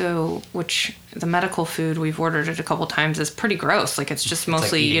 So, which the medical food, we've ordered it a couple times, is pretty gross. Like it's just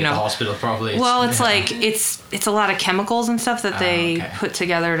mostly, it's like the hospital probably. It's like it's a lot of chemicals and stuff that they put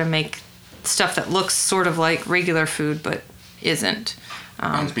together to make stuff that looks sort of like regular food but isn't.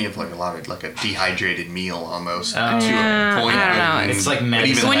 Reminds me of like a dehydrated meal almost. To a point. I don't know. It's like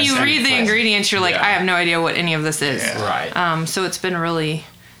medicine. When you read the ingredients, you're like, I have no idea what any of this is. Yeah. Right. So it's been really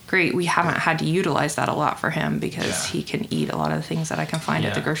great. We haven't had to utilize that a lot for him because he can eat a lot of the things that I can find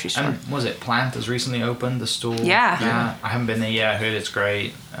at the grocery store. And was it Plant has recently opened the store? Yeah. I haven't been there yet. I heard it's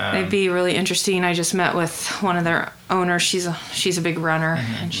great. It'd be really interesting. I just met with one of their owners. She's a big runner,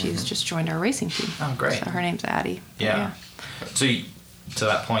 and she's just joined our racing team. Oh, great. So her name's Addie. Yeah. So to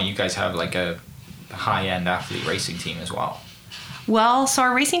that point, you guys have like a high-end athlete racing team as well. Well, so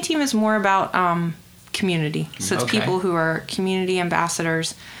our racing team is more about community. So it's people who are community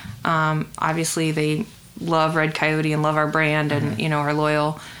ambassadors. Obviously, they love Red Coyote and love our brand and, are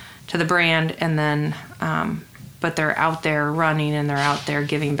loyal to the brand. And then, but they're out there running and they're out there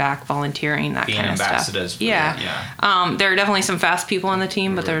giving back, volunteering, that kind of stuff. Ambassadors. Yeah. There are definitely some fast people on the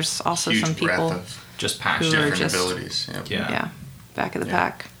team, but there's also some people just passionate, different abilities. Yeah. Back of the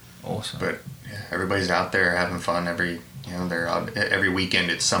pack. Awesome. But everybody's out there having fun they're out, every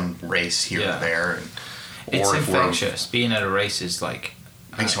weekend it's some race here or there. It's infectious. Being at a race is like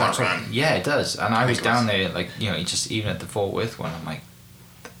makes you want to run. Yeah, it does. And I was down there, like just even at the Fort Worth one, I'm like,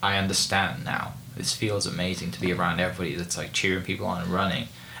 I understand now. This feels amazing to be around everybody that's like cheering people on and running.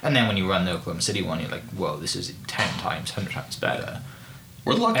 And then when you run the Oklahoma City one, you're like, whoa, this is 10 times, 100 times better.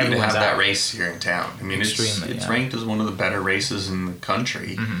 We're lucky to have that race here in town. I mean, it's ranked as one of the better races in the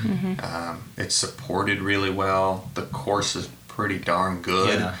country. It's supported really well. The course is pretty darn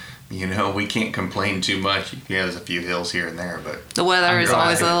good. You know, we can't complain too much. Yeah, there's a few hills here and there, but The weather is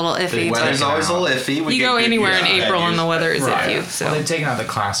always a little iffy. the weather's but always a little iffy. We you get go good- anywhere in yeah, April and the weather is Right. iffy. So Well, they've taken out the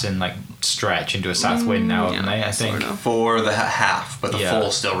class in like stretch into a south wind now, haven't they? I think. sort of. For the half, but the Yeah.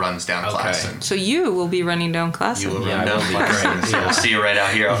 full still runs down Okay. Claxton. So you will be running down Classic. You will Yeah, run I down will be. Claxton. So Yeah. we'll see you right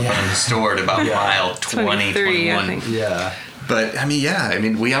out here out front of the store at about mile 20, 23, I 21. think. Yeah. But I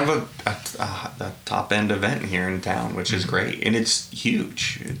mean, we have a top end event here in town, which is great, and it's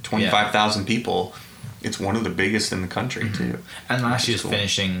huge. 25,000 people. It's one of the biggest in the country too. And last Which is year's cool.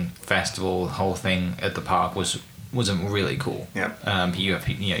 finishing festival, the whole thing at the park was really cool. Yep. You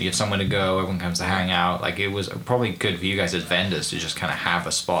have somewhere to go. Everyone comes to hang out. Like, it was probably good for you guys as vendors to just kind of have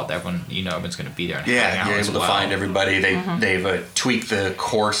a spot that everyone's going to be there and hang Yeah, out you're as able to well. find everybody. They've tweaked the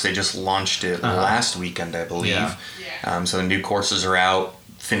course. They just launched it last weekend, I believe. Yeah. So the new courses are out.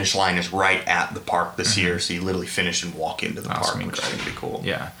 Finish line is right at the park this year, so you literally finish and walk into the That's park, gonna be which is great. going to be cool.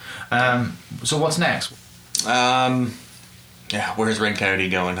 Yeah. So what's next? Yeah, where's Red Coyote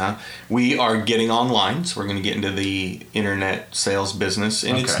going, huh? We are getting online, so we're going to get into the internet sales business,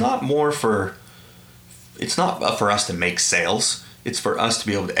 and it's Okay. not for us to make sales. It's for us to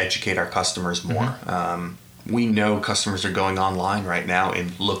be able to educate our customers more. We know customers are going online right now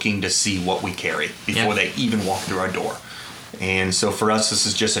and looking to see what we carry before they even walk through our door. And so for us, this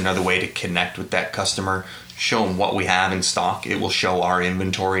is just another way to connect with that customer, show them what we have in stock. It will show our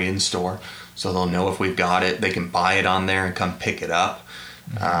inventory in store, so they'll know if we've got it. They can buy it on there and come pick it up.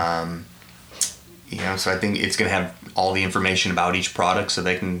 So I think it's going to have all the information about each product, so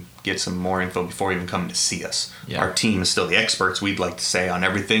they can get some more info before even coming to see us. Yeah. Our team is still the experts, we'd like to say, on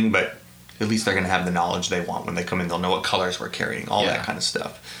everything, but at least they're going to have the knowledge they want when they come in. They'll know what colors we're carrying, all that kind of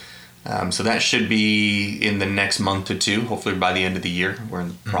stuff. So that should be in the next month or two, hopefully by the end of the year. We're in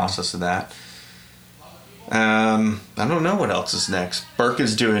the process of that. I don't know what else is next. Burke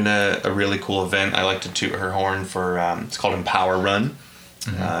is doing a really cool event. I like to toot her horn for, it's called Empower Run.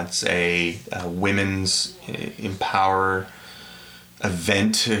 It's a women's Empower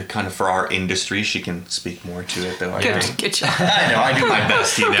event kind of for our industry. She can speak more to it though. Good job. I know, I do my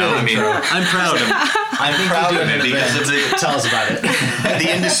best, you know. I mean, I'm proud of I'm proud of it because it's Tell us about it.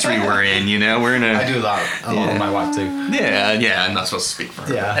 the industry we're in, you know. We're in a I do a lot with my wife too. Yeah, I'm not supposed to speak for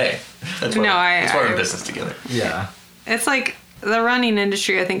her. Yeah. But hey, that's why, No, that's why we're in I- business together. Yeah. It's like the running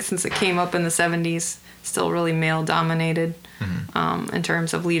industry, I think, since it came up in the 70s, still really male dominated in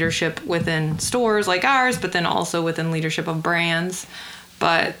terms of leadership within stores like ours, but then also within leadership of brands.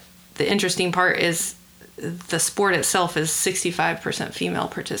 But the interesting part is the sport itself is 65% female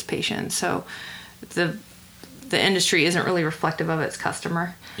participation. So the industry isn't really reflective of its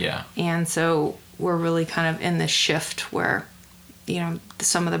customer. Yeah. And so we're really kind of in this shift where,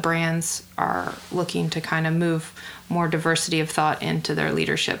 some of the brands are looking to kind of move more diversity of thought into their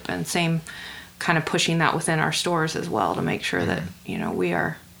leadership, and same kind of pushing that within our stores as well to make sure that, we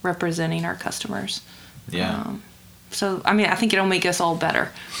are representing our customers. Yeah. So, I think it'll make us all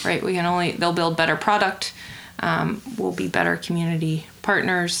better, right? They'll build better product. We'll be better community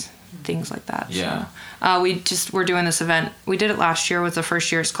partners, things like that. Yeah. So, we're doing this event. We did it last year. Was the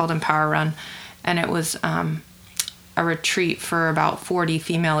first year. It's called Empower Run. And it was a retreat for about 40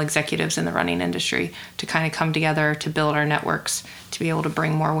 female executives in the running industry to kind of come together to build our networks to be able to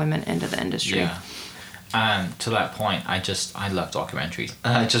bring more women into the industry. Yeah. And to that point, I love documentaries.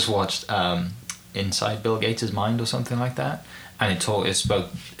 I just watched Inside Bill Gates' Mind or something like that, and it spoke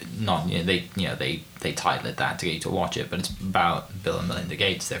not they title it that to get you to watch it, but it's about Bill and Melinda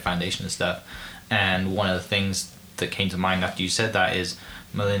Gates, their foundation and stuff. And one of the things that came to mind after you said that is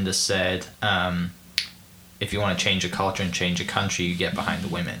Melinda said, if you want to change a culture and change a country, you get behind the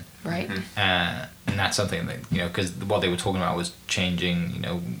women. Right. And that's something that, because what they were talking about was changing,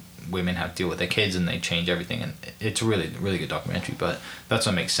 women have to deal with their kids and they change everything. And it's a really, really good documentary. But that's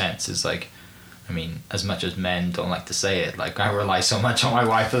what makes sense is as much as men don't like to say it, I rely so much on my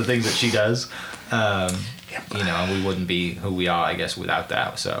wife for the things that she does, and we wouldn't be who we are, I guess, without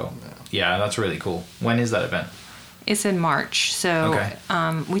that. So, yeah, that's really cool. When is that event? It's in March. So Okay.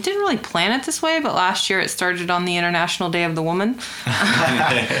 we didn't really plan it this way, but last year it started on the International Day of the Woman.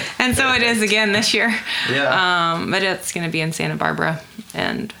 And so it is again this year. Yeah. But it's going to be in Santa Barbara.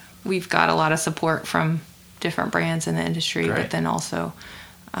 And we've got a lot of support from different brands in the industry, Great. but then also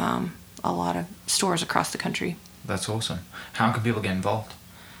a lot of stores across the country. That's awesome. How can people get involved?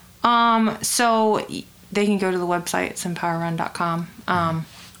 So they can go to the website, it's empowerrun.com.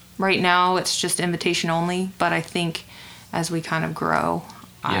 Right now it's just invitation only, but I think as we kind of grow,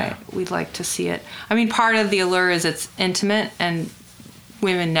 we'd like to see it. Part of the allure is it's intimate and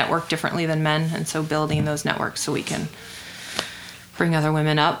women network differently than men, and so building those networks so we can bring other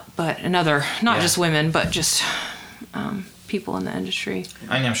women up, not just women, but just people in the industry.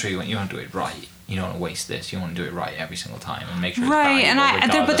 I'm sure you want to do it right. You don't want to waste this. You want to do it right every single time and make sure it's right. And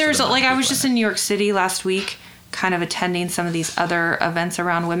valuable, but there's regardless of the like I was people just in in New York City last week, kind of attending some of these other events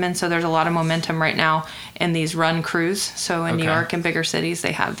around women. So there's a lot of momentum right now in these run crews. So in New Okay. York and bigger cities,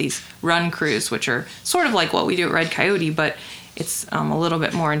 they have these run crews, which are sort of like what we do at Red Coyote, but it's a little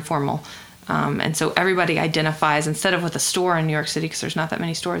bit more informal. And so everybody identifies, instead of with a store in New York City, because there's not that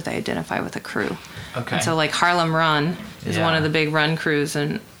many stores, they identify with a crew. Okay. And so like Harlem Run is Yeah. one of the big run crews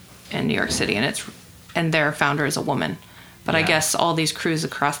in New York City, and their founder is a woman. But I Yeah. guess all these crews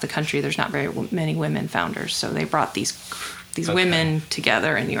across the country, there's not very many women founders, so they brought these Okay. women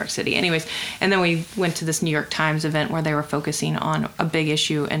together in New York City. Anyways, and then we went to this New York Times event where they were focusing on a big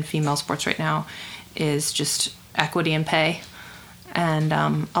issue in female sports right now is just equity in pay. And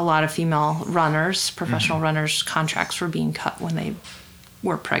a lot of female runners, professional Mm-hmm. runners, contracts were being cut when they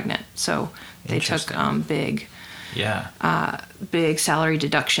were pregnant. So they took Interesting. big salary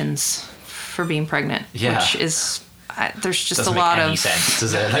deductions for being pregnant, Yeah. which is there's just Doesn't a lot make any of sense,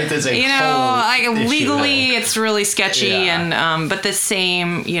 does it? Like, there's a you know, whole like issue legally there. it's really sketchy, Yeah. and but the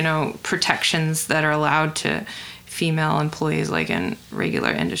same protections that are allowed to female employees like in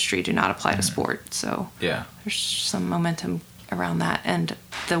regular industry do not apply to sport. So Yeah. there's some momentum around that. And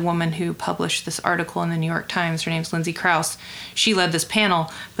the woman who published this article in the New York Times, her name's Lindsay Krause, she led this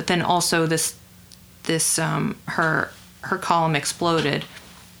panel, but then also her column exploded,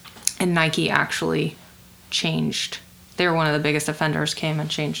 and Nike actually changed. They were one of the biggest offenders, came and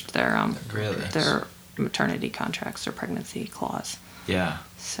changed their Really? their maternity contracts or pregnancy clause. Yeah.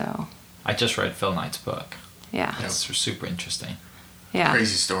 So I just read Phil Knight's book. yeah, It's super interesting. yeah.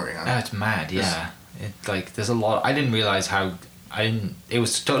 Crazy story, huh? Oh, it's mad, yeah. There's a lot. I didn't realize it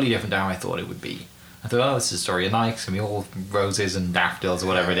was totally different than how I thought it would be. I thought, oh, this is a story of Nike. It's going to be all roses and daffodils or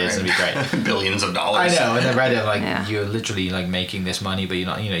whatever it is. It's going to be great. Billions of I dollars. know, and I read it like Yeah. you're literally like making this money, but you're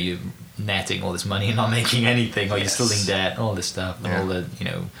not, you're netting all this money and not making anything, or you're still in debt, all this stuff, and all the,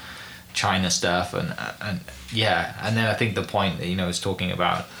 China stuff, and yeah. And then I think the point that, is talking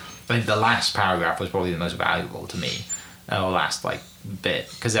about, I think the last paragraph was probably the most valuable to me, or last like bit,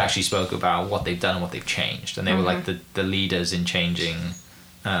 because it actually spoke about what they've done and what they've changed, and they were like the leaders in changing,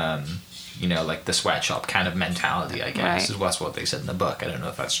 like the sweatshop kind of mentality, I guess, Right. is what they said in the book. I don't know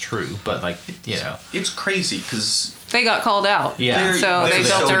if that's true, but like, It's crazy because They got called out. Yeah. So they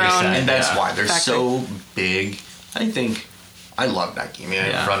built their own. and that's Yeah. why they're factory. so big. I think I love Nike. I mean,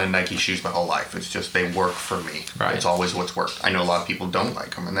 Yeah. I've run in Nike shoes my whole life. It's just they work for me. Right. It's always what's worked. I know a lot of people don't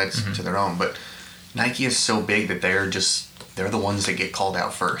like them, and that's to their own. But Nike is so big that they're the ones that get called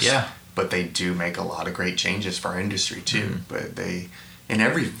out first. Yeah. But they do make a lot of great changes for our industry too. But and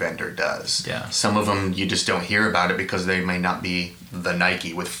every vendor does. Yeah. Some of them you just don't hear about it because they may not be the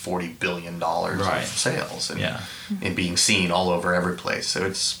Nike with $40 billion Right. of sales and, Yeah. and being seen all over every place. So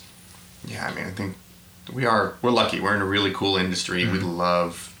it's, I think we're lucky. We're in a really cool industry. We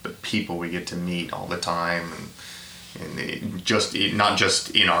love the people we get to meet all the time, and not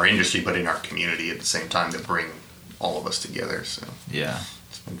just in our industry, but in our community at the same time, that bring all of us together. So yeah.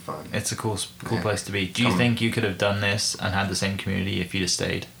 it's been fun. It's a cool Yeah. place to be. Do you Come- think you could have done this and had the same community if you'd have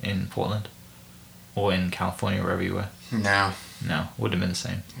stayed in Portland or in California, wherever you were? No, No, wouldn't have been the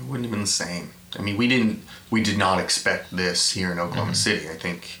same. it wouldn't have been the same. I mean, we did not expect this here in Oklahoma City. I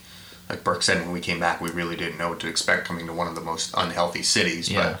think, like Burke said, when we came back, we really didn't know what to expect coming to one of the most unhealthy cities.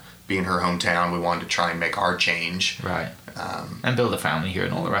 Yeah. But being her hometown, we wanted to try and make our change. Right. And build a family here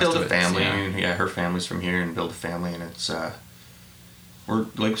and all the rest Build of a it. family. Yeah. I mean, her family's from here, and build a family. And it's, we're,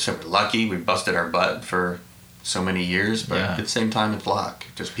 like I said, we're lucky. We busted our butt for so many years, but Yeah. at the same time, it's luck.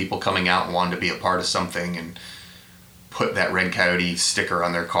 Just people coming out and wanting to be a part of something and put that Red Coyote sticker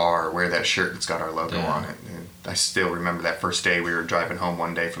on their car or wear that shirt that's got our logo Yeah. on it. And I still remember that first day we were driving home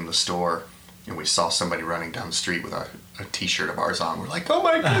one day from the store, and we saw somebody running down the street with a T-shirt of ours on. We're like, oh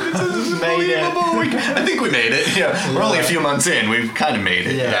my goodness, this is Made it. unbelievable. I think we made it. Yeah, we're only a few months in. We've kind of made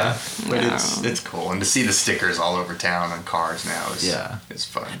it. Yeah. But it's cool. And to see the stickers all over town on cars now is it's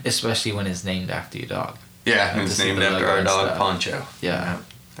fun. Especially when it's named after your dog. Yeah, And it's to see named the after logo our and dog, stuff. Poncho. Yeah.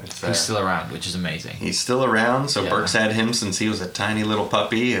 That's, Who's still around, which is amazing. he's still around. So Yeah. Burke's had him since he was a tiny little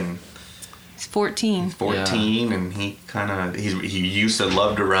puppy, and He's 14. 14, and he he used to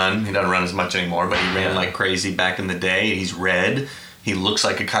love to run. He doesn't run as much anymore, but he ran Yeah. like crazy back in the day. He's red. He looks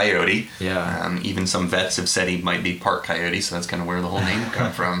like a coyote. Yeah. Even some vets have said he might be part coyote, so that's kind of where the whole name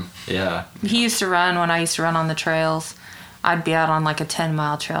come from. Yeah. He used to run when I used to run on the trails. I'd be out on like a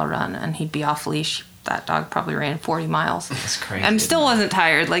 10-mile trail run, and he'd be off leash that dog probably ran 40 miles. That's crazy. And still wasn't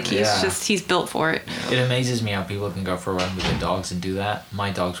tired. Like Yeah. he's built for it. It amazes me how people can go for a run with their dogs and do that. My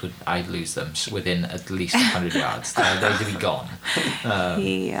dogs I'd lose them within at least 100 yards. They'd be gone.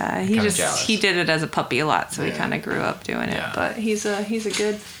 He kinda jealous. he did it as a puppy a lot, so he Yeah. kind of grew up doing it. Yeah. But he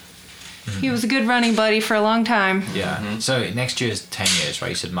was a good running buddy for a long time. Yeah. So next year is 10 years, right?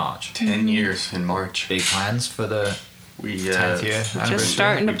 You said March. 10 years in March. Big plans for the We 10th year anniversary? Just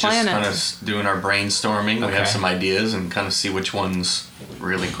starting to we plan just kind it. of doing our brainstorming. We Okay. have some ideas and kind of see which ones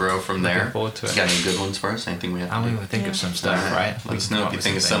really grow from Looking there. forward to it. You got any good ones for us? Anything we have I'll to do? even think of some stuff, Alright. right? Let We us can know come if you up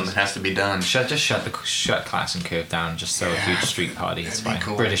think with of some something that things. has to be done. Shut class and curve down and just throw a huge street party. It's That'd be fine.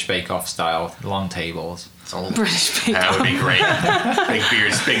 cool. British Bake Off style, long tables. It's all- British Bake That would be great. Big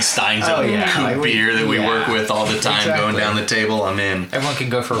beers, big steins of like beer that we work with all the time going Exactly. down the table. I'm in. Everyone can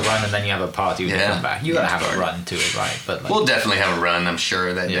go for a run and then you have a party when you Yeah. come back. You gotta have a Party. run to it, right? But like, We'll definitely have a run, I'm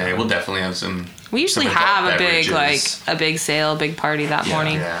sure, that Yeah. day. We'll definitely have some. We usually some adult have a big beverages. a big sale, big party that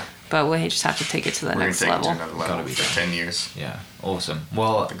morning. Yeah. But we just have to take it to the We're going next to take it to level. another level Gotta be for done. 10 years. yeah, awesome.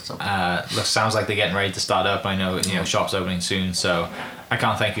 Well, think so. look, sounds like they're getting ready to start up. I know, shop's opening soon, so I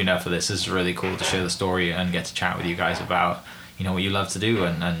can't thank you enough for this. This is really cool to share the story and get to chat with you guys about, what you love to do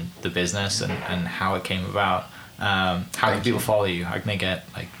and the business and how it came about. How can people follow you? How can they get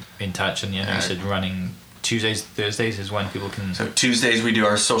in touch? And you said running Tuesdays, Thursdays is when people can. So Tuesdays we do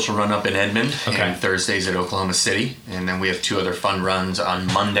our social run up in Edmond, Okay. and Thursdays at Oklahoma City, and then we have 2 other fun runs on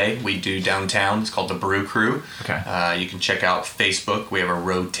Monday. We do downtown. It's called the Brew Crew. Okay. You can check out Facebook. We have a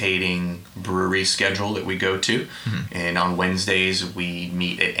rotating brewery schedule that we go to, and on Wednesdays we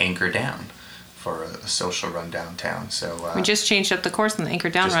meet at Anchor Down for a social run downtown. So We just changed up the course in the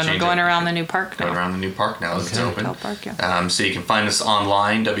Anchor Down Just run. We're changed going up- around the new park going now. around the new park now that it's Okay. open. Bell Park, yeah. So you can find us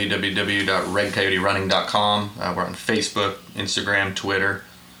online, www.redcoyoterunning.com. We're on Facebook, Instagram, Twitter.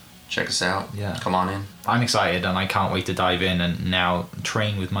 Check us out. Yeah. Come on in. I'm excited and I can't wait to dive in and now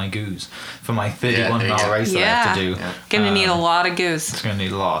train with my goose for my 31 there you mile go. race that I have to do. Yeah. Gonna need a lot of goose. It's going to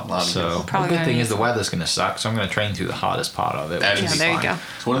need a lot. Lot of So goose. the Probably good gonna thing need is the some. weather's going to suck, so I'm going to train through the hardest part of it. That'd which be is there you fine. go.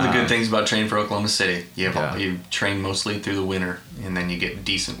 It's one of the good things about training for Oklahoma City. Yeah. You train mostly through the winter, and then you get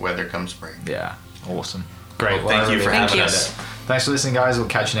decent weather come spring. Yeah, awesome. Great. Well, thank I you really for having appreciate us. it. Thanks for listening, guys. We'll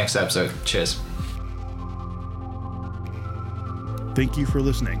catch you next episode. Cheers. Thank you for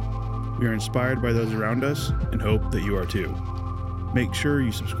listening. We are inspired by those around us and hope that you are too. Make sure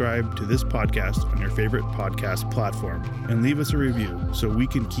you subscribe to this podcast on your favorite podcast platform and leave us a review so we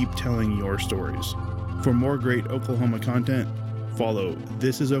can keep telling your stories. For more great Oklahoma content, follow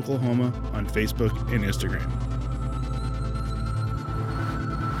This Is Oklahoma on Facebook and Instagram.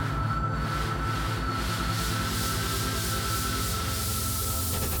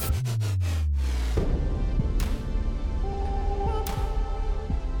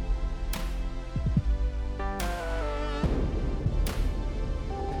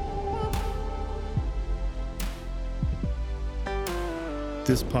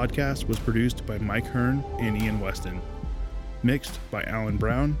 This podcast was produced by Mike Hearn and Ian Weston. Mixed by Alan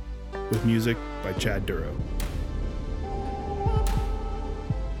Brown, with music by Chad Duro.